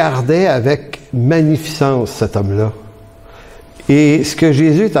regardait avec magnificence, cet homme-là. Et ce que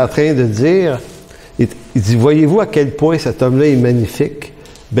Jésus est en train de dire, il dit, voyez-vous à quel point cet homme-là est magnifique?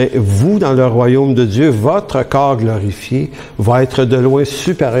 Ben, vous, dans le royaume de Dieu, votre corps glorifié va être de loin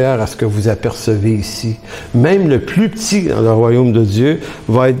supérieur à ce que vous apercevez ici. Même le plus petit dans le royaume de Dieu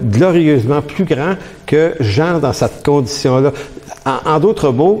va être glorieusement plus grand que Jean dans cette condition-là. En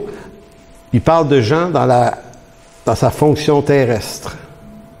d'autres mots, il parle de Jean dans sa fonction terrestre.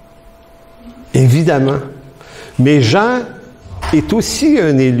 Évidemment. Mais Jean est aussi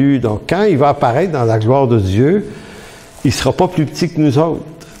un élu. Donc, quand il va apparaître dans la gloire de Dieu, il ne sera pas plus petit que nous autres.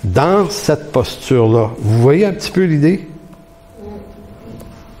 Dans cette posture-là. Vous voyez un petit peu l'idée?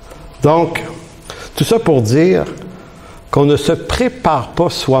 Donc, tout ça pour dire qu'on ne se prépare pas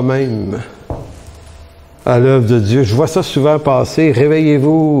soi-même à l'œuvre de Dieu. Je vois ça souvent passer.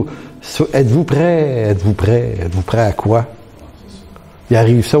 Réveillez-vous. Êtes-vous prêt? Êtes-vous prêt? Êtes-vous prêt à quoi? il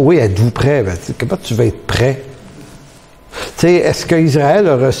arrive ça. Oui, êtes-vous prêts? Ben, comment tu vas être prêt? Tu sais, est-ce qu'Israël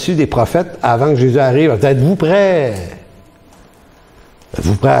a reçu des prophètes avant que Jésus arrive? Êtes-vous prêts?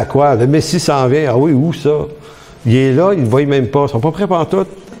 Êtes-vous prêts à quoi? Le Messie s'en vient. Ah oui, où ça? Il est là, ils ne le voient même pas. Ils ne sont pas prêts pantoute.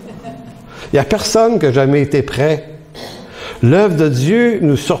 Il n'y a personne qui n'a jamais été prêt. L'œuvre de Dieu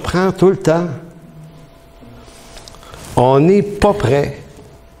nous surprend tout le temps. On n'est pas prêt.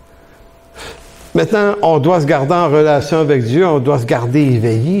 Maintenant, on doit se garder en relation avec Dieu, on doit se garder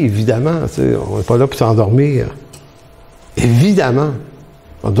éveillé, évidemment. Tu sais, on n'est pas là pour s'endormir. Évidemment,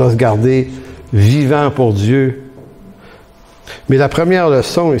 on doit se garder vivant pour Dieu. Mais la première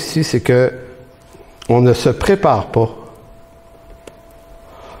leçon ici, c'est que on ne se prépare pas.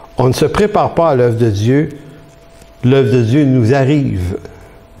 On ne se prépare pas à l'œuvre de Dieu. L'œuvre de Dieu nous arrive.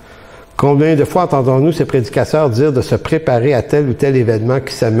 Combien de fois entendons-nous ces prédicateurs dire de se préparer à tel ou tel événement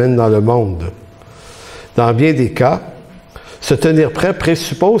qui s'amène dans le monde? Dans bien des cas, se tenir prêt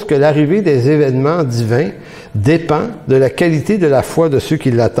présuppose que l'arrivée des événements divins dépend de la qualité de la foi de ceux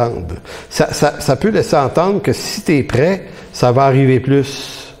qui l'attendent. Ça peut laisser entendre que si tu es prêt, ça va arriver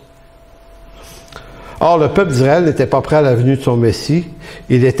plus. Or, le peuple d'Israël n'était pas prêt à la venue de son Messie.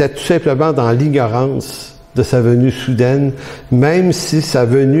 Il était tout simplement dans l'ignorance de sa venue soudaine, même si sa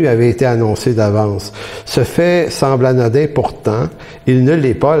venue avait été annoncée d'avance. Ce fait semble anodin, pourtant, il ne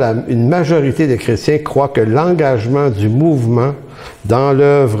l'est pas. Une majorité des chrétiens croient que l'engagement du mouvement dans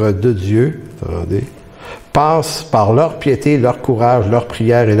l'œuvre de Dieu, passe par leur piété, leur courage, leur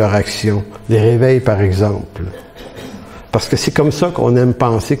prière et leur action. Les réveils, par exemple. Parce que c'est comme ça qu'on aime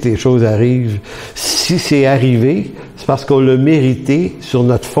penser que les choses arrivent. Si c'est arrivé, c'est parce qu'on l'a mérité sur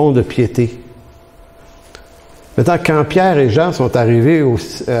notre fond de piété. Maintenant, quand Pierre et Jean sont arrivés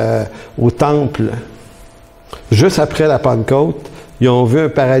au temple, juste après la Pentecôte, ils ont vu un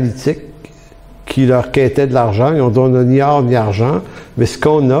paralytique qui leur quêtait de l'argent. Ils ont dit, on n'a ni or ni argent, mais ce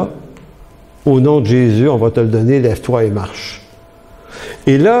qu'on a, au nom de Jésus, on va te le donner, lève-toi et marche.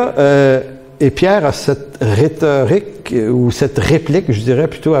 Et là, et Pierre a cette rhétorique, ou cette réplique, je dirais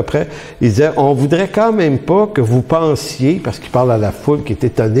plutôt après, il disait, on voudrait quand même pas que vous pensiez, parce qu'il parle à la foule qui est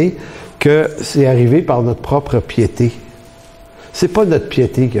étonnée, que c'est arrivé par notre propre piété. C'est pas notre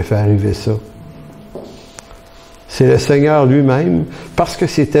piété qui a fait arriver ça. C'est le Seigneur lui-même, parce que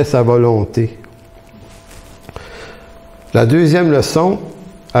c'était sa volonté. La deuxième leçon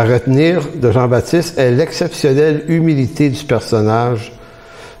à retenir de Jean-Baptiste est l'exceptionnelle humilité du personnage,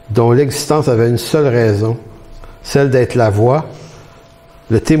 dont l'existence avait une seule raison, celle d'être la voix,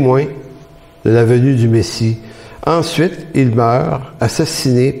 le témoin de la venue du Messie. Ensuite, il meurt,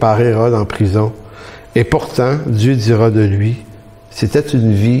 assassiné par Hérode en prison. Et pourtant, Dieu dira de lui, c'était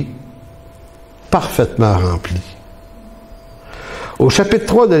une vie parfaitement remplie. Au chapitre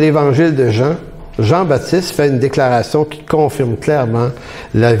 3 de l'Évangile de Jean, Jean-Baptiste fait une déclaration qui confirme clairement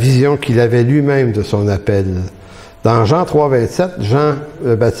la vision qu'il avait lui-même de son appel. Dans Jean 3, 27, Jean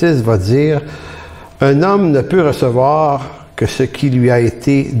le Baptiste va dire « Un homme ne peut recevoir que ce qui lui a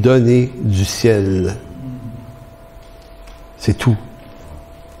été donné du ciel. » C'est tout.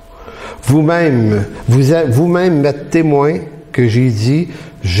 Vous-même m'êtes témoin que j'ai dit,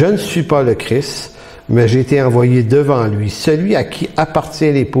 je ne suis pas le Christ, mais j'ai été envoyé devant lui. Celui à qui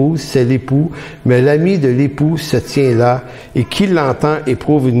appartient l'épouse, c'est l'époux, mais l'ami de l'époux se tient là, et qui l'entend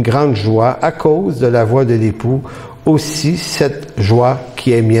éprouve une grande joie à cause de la voix de l'époux. Aussi, cette joie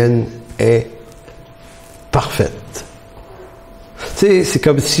qui est mienne est parfaite. Tu sais, c'est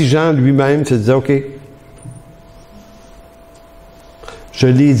comme si Jean lui-même se disait, OK, je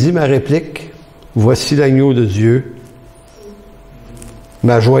l'ai dit, ma réplique, voici l'agneau de Dieu,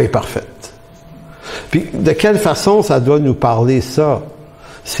 ma joie est parfaite. Puis, de quelle façon ça doit nous parler ça?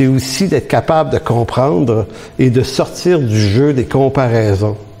 C'est aussi d'être capable de comprendre et de sortir du jeu des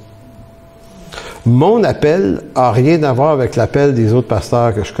comparaisons. Mon appel n'a rien à voir avec l'appel des autres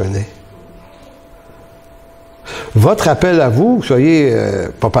pasteurs que je connais. Votre appel à vous, soyez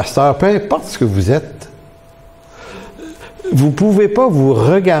pas pasteur, peu importe ce que vous êtes, vous ne pouvez pas vous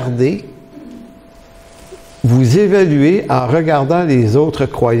regarder, vous évaluer en regardant les autres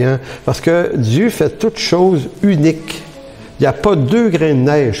croyants. Parce que Dieu fait toutes choses uniques. Il n'y a pas deux grains de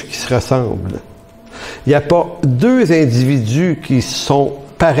neige qui se ressemblent. Il n'y a pas deux individus qui sont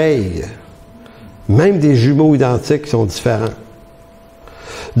pareils. Même des jumeaux identiques qui sont différents.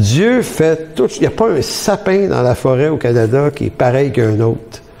 Dieu fait tout. Il n'y a pas un sapin dans la forêt au Canada qui est pareil qu'un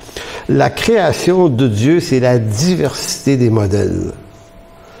autre. La création de Dieu, c'est la diversité des modèles.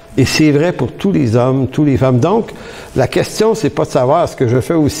 Et c'est vrai pour tous les hommes, toutes les femmes. Donc, la question, c'est pas de savoir est-ce que je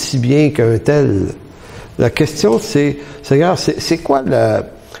fais aussi bien qu'un tel. La question, c'est, Seigneur, c'est quoi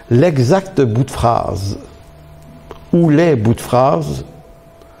l'exact bout de phrase ou les bouts de phrase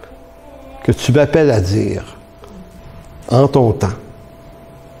que tu m'appelles à dire en ton temps.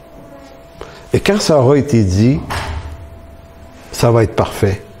 Et quand ça aura été dit, ça va être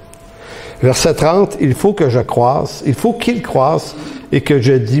parfait. Verset 30, il faut que je croisse, il faut qu'il croisse et que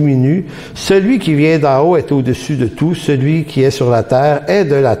je diminue. Celui qui vient d'en haut est au-dessus de tout. Celui qui est sur la terre est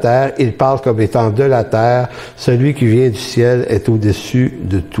de la terre. Il parle comme étant de la terre. Celui qui vient du ciel est au-dessus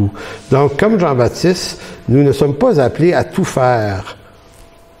de tout. Donc, comme Jean-Baptiste, nous ne sommes pas appelés à tout faire.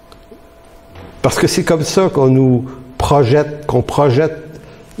 Parce que c'est comme ça qu'on projette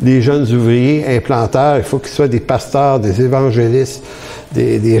les jeunes ouvriers implanteurs. Il faut qu'ils soient des pasteurs, des évangélistes,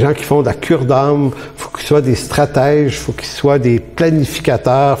 des gens qui font de la cure d'âme. Il faut qu'ils soient des stratèges, il faut qu'ils soient des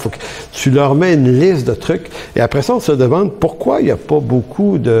planificateurs. Il faut que tu leur mets une liste de trucs. Et après ça, on se demande pourquoi il n'y a pas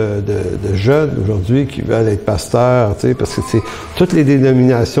beaucoup de jeunes aujourd'hui qui veulent être pasteurs, tu sais, parce que toutes les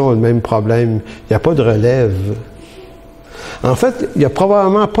dénominations ont le même problème. Il n'y a pas de relève. En fait, il n'y a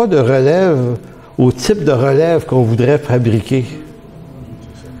probablement pas de relève au type de relève qu'on voudrait fabriquer.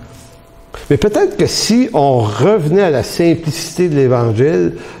 Mais peut-être que si on revenait à la simplicité de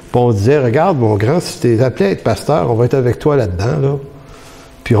l'Évangile, puis on disait, regarde mon grand, si tu es appelé à être pasteur, on va être avec toi là-dedans, là.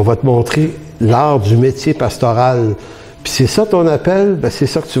 Puis on va te montrer l'art du métier pastoral. Puis c'est ça ton appel, ben c'est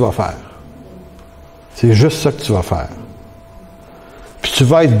ça que tu vas faire. C'est juste ça que tu vas faire. Puis tu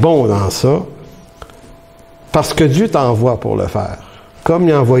vas être bon dans ça, parce que Dieu t'envoie pour le faire, comme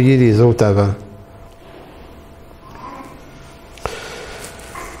il a envoyé les autres avant.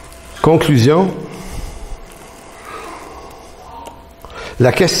 Conclusion.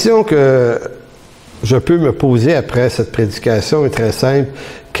 La question que je peux me poser après cette prédication est très simple.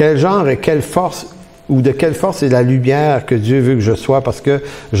 Quel genre et quelle force, ou de quelle force est la lumière que Dieu veut que je sois? Parce que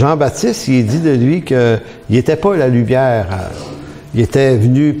Jean-Baptiste, il est dit de lui qu'il n'était pas la lumière. Il était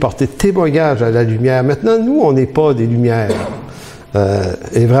venu porter témoignage à la lumière. Maintenant, nous, on n'est pas des lumières.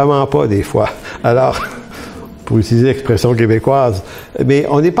 Et vraiment pas des fois. Alors, pour utiliser l'expression québécoise. Mais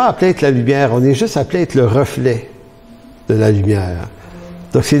on n'est pas appelé à être la lumière, on est juste appelé à être le reflet de la lumière.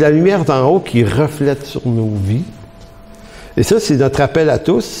 Donc c'est la lumière d'en haut qui reflète sur nos vies. Et ça, c'est notre appel à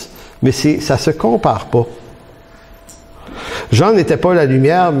tous, mais ça se compare pas. Jean n'était pas la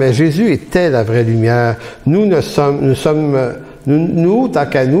lumière, mais Jésus était la vraie lumière. Nous, tant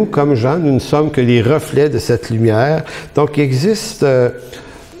qu'à nous, comme Jean, nous ne sommes que les reflets de cette lumière. Donc il existe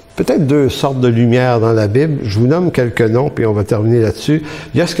peut-être deux sortes de lumières dans la Bible. Je vous nomme quelques noms, puis on va terminer là-dessus.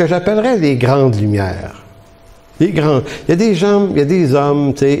 Il y a ce que j'appellerais les grandes lumières. Les grandes. Il y a des gens, il y a des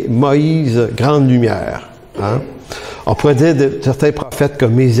hommes, tu sais, Moïse, grande lumière. Hein? On pourrait dire de certains prophètes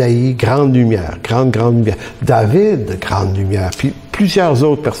comme Ésaïe, grande lumière, grande lumière. David, grande lumière. Puis plusieurs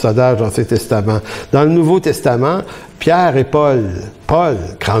autres personnages dans l'Ancien Testament. Dans le Nouveau Testament, Pierre et Paul. Paul,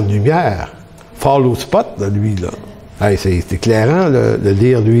 grande lumière. Follow spot, là, lui, là. Hey, c'est éclairant de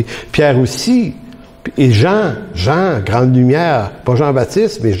lire, lui. Pierre aussi. Et Jean, grande lumière. Pas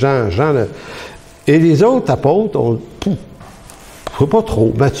Jean-Baptiste, mais Jean. Et les autres apôtres, pas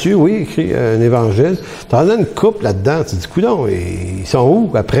trop. Matthieu, oui, écrit un évangile. T'en as une couple là-dedans. Tu te dis, coudonc, ils sont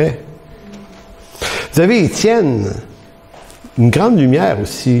où après? Vous avez Étienne, une grande lumière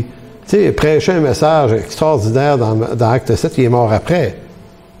aussi. Tu sais, prêcher un message extraordinaire dans Acte 7, il est mort après.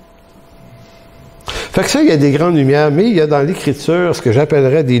 Fait que ça, il y a des grandes lumières, mais il y a dans l'Écriture ce que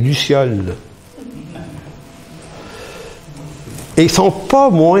j'appellerais des lucioles. Et ils sont pas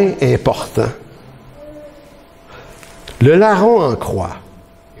moins importants. Le larron en croix.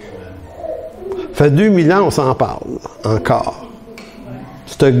 Ça fait 2000 ans, on s'en parle, encore.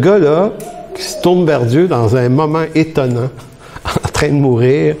 Ce gars-là, qui se tourne vers Dieu dans un moment étonnant, en train de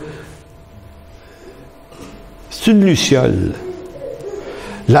mourir, c'est une luciole.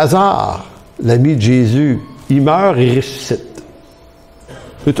 Lazare, l'ami de Jésus, il meurt et ressuscite.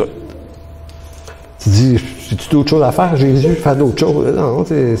 C'est tout. Tu dis, as-tu d'autres choses à faire, Jésus? Faire d'autres choses? Non,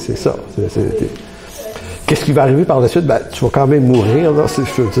 c'est ça. Qu'est-ce qui va arriver par la suite? Ben, tu vas quand même mourir. Là.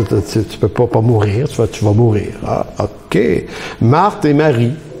 Tu peux pas mourir, tu vas mourir. Ah, OK. Marthe et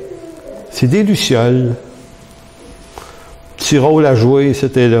Marie, c'est des lucioles. Petit rôle à jouer,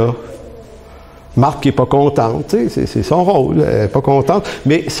 c'était là. Marthe qui n'est pas contente, c'est son rôle, elle n'est pas contente,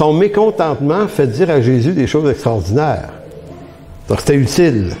 mais son mécontentement fait dire à Jésus des choses extraordinaires. Donc c'était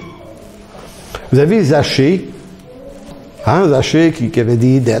utile. Vous avez Zachée, Zachée qui avait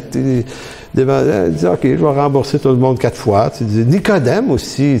des dettes, il dit, OK, je vais rembourser tout le monde 4 fois. Nicodème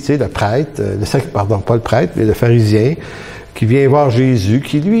aussi, le prêtre, pas le prêtre, mais le pharisien, qui vient voir Jésus,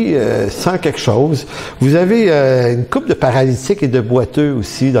 qui lui sent quelque chose. Vous avez une couple de paralytiques et de boiteux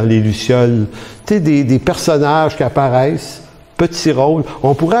aussi dans les lucioles. Tu sais, des personnages qui apparaissent, petits rôles.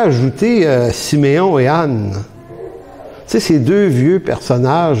 On pourrait ajouter Siméon et Anne. Tu sais, ces deux vieux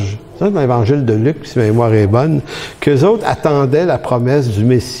personnages ça dans l'évangile de Luc, si ma mémoire est bonne, qu'eux autres attendaient la promesse du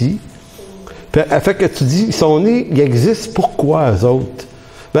Messie. Puis, fait que tu dis, ils sont nés, ils existent, pourquoi eux autres?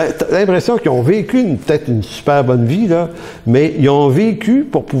 Ben, t'as l'impression qu'ils ont vécu peut-être une super bonne vie, là, mais ils ont vécu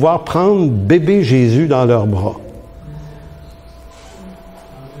pour pouvoir prendre bébé Jésus dans leurs bras.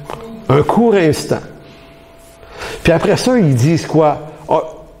 Un court instant. Puis après ça, ils disent quoi? Oh,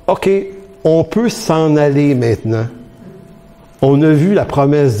 OK, on peut s'en aller maintenant. On a vu la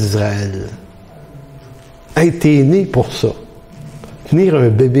promesse d'Israël. Hey, t'es né pour ça. Tenir un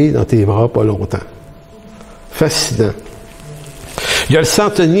bébé dans tes bras pas longtemps. Fascinant. Il y a le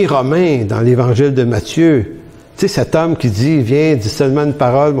centenier romain dans l'évangile de Matthieu. Tu sais, cet homme qui dit, viens, dis seulement une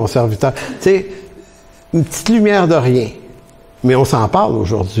parole, mon serviteur. Tu sais, une petite lumière de rien. Mais on s'en parle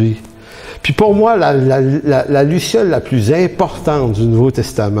aujourd'hui. Puis pour moi, la luciole la plus importante du Nouveau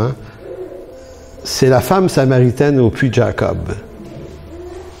Testament, c'est la femme samaritaine au puits de Jacob.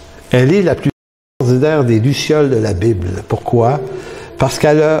 Elle est la plus extraordinaire des lucioles de la Bible. Pourquoi? Parce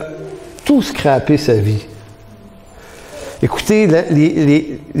qu'elle a tout scrappé sa vie. Écoutez,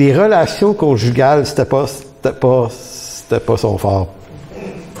 les relations conjugales, c'était pas son fort.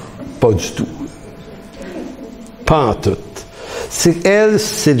 Pas du tout. Pas en tout.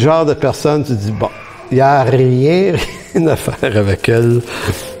 C'est le genre de personne, tu dis, bon, il n'y a rien à faire avec elle.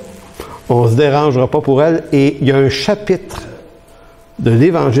 On se dérangera pas pour elle. Et il y a un chapitre de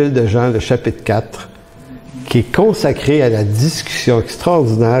l'Évangile de Jean, le chapitre 4, qui est consacré à la discussion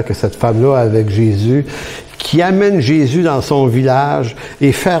extraordinaire que cette femme-là a avec Jésus, qui amène Jésus dans son village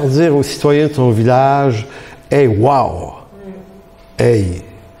et faire dire aux citoyens de son village, « Hey, wow! Hey! »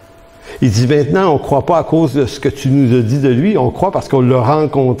 Il dit, maintenant, on ne croit pas à cause de ce que tu nous as dit de lui, on croit parce qu'on l'a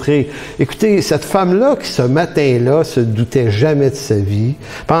rencontré. Écoutez, cette femme-là, qui ce matin-là se doutait jamais de sa vie,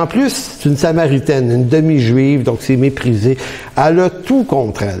 puis en plus, c'est une Samaritaine, une demi-juive, donc c'est méprisé. Elle a tout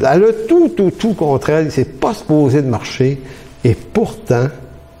contre elle. Elle a tout contre elle. C'est pas supposé de marcher. Et pourtant,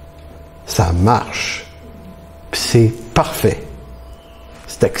 ça marche. Puis c'est parfait.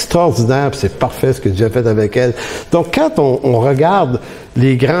 C'est extraordinaire, puis c'est parfait ce que Dieu a fait avec elle. Donc, quand on regarde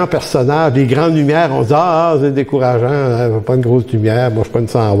les grands personnages, les grandes lumières, on se dit « Ah, c'est décourageant, hein, pas une grosse lumière, moi je suis pas une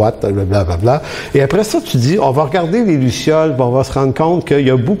 100 watts, blablabla. » Et après ça, tu dis, on va regarder les lucioles, puis on va se rendre compte qu'il y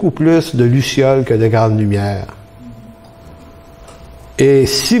a beaucoup plus de lucioles que de grandes lumières. Et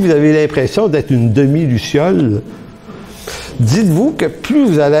si vous avez l'impression d'être une demi-luciole, dites-vous que plus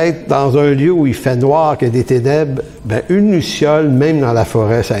vous allez être dans un lieu où il fait noir, qu'il y a des ténèbres, ben une luciole, même dans la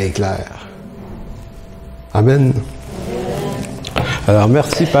forêt, ça éclaire. Amen. Alors,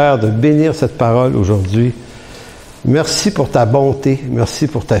 merci, Père, de bénir cette parole aujourd'hui. Merci pour ta bonté. Merci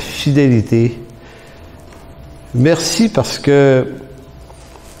pour ta fidélité. Merci parce que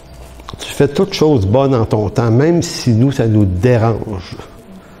tu fais toutes choses bonnes en ton temps, même si nous, ça nous dérange.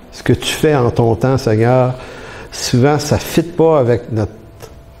 Ce que tu fais en ton temps, Seigneur, souvent, ça ne fit pas avec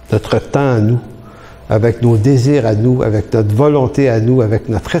notre temps à nous, avec nos désirs à nous, avec notre volonté à nous, avec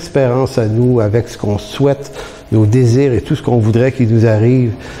notre espérance à nous, avec ce qu'on souhaite, nos désirs et tout ce qu'on voudrait qu'il nous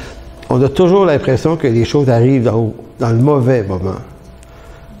arrive. On a toujours l'impression que les choses arrivent dans le mauvais moment.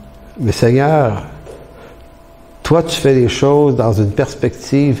 Mais Seigneur, toi, tu fais les choses dans une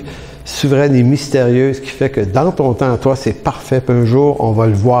perspective souveraine et mystérieuse qui fait que dans ton temps, toi, c'est parfait, puis un jour, on va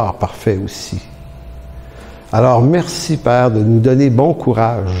le voir parfait aussi. Alors, merci, Père, de nous donner bon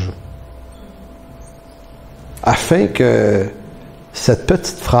courage afin que cette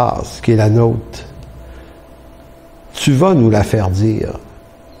petite phrase qui est la nôtre, tu vas nous la faire dire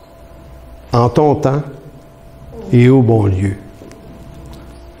en ton temps et au bon lieu.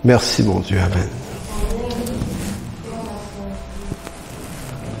 Merci, mon Dieu. Amen.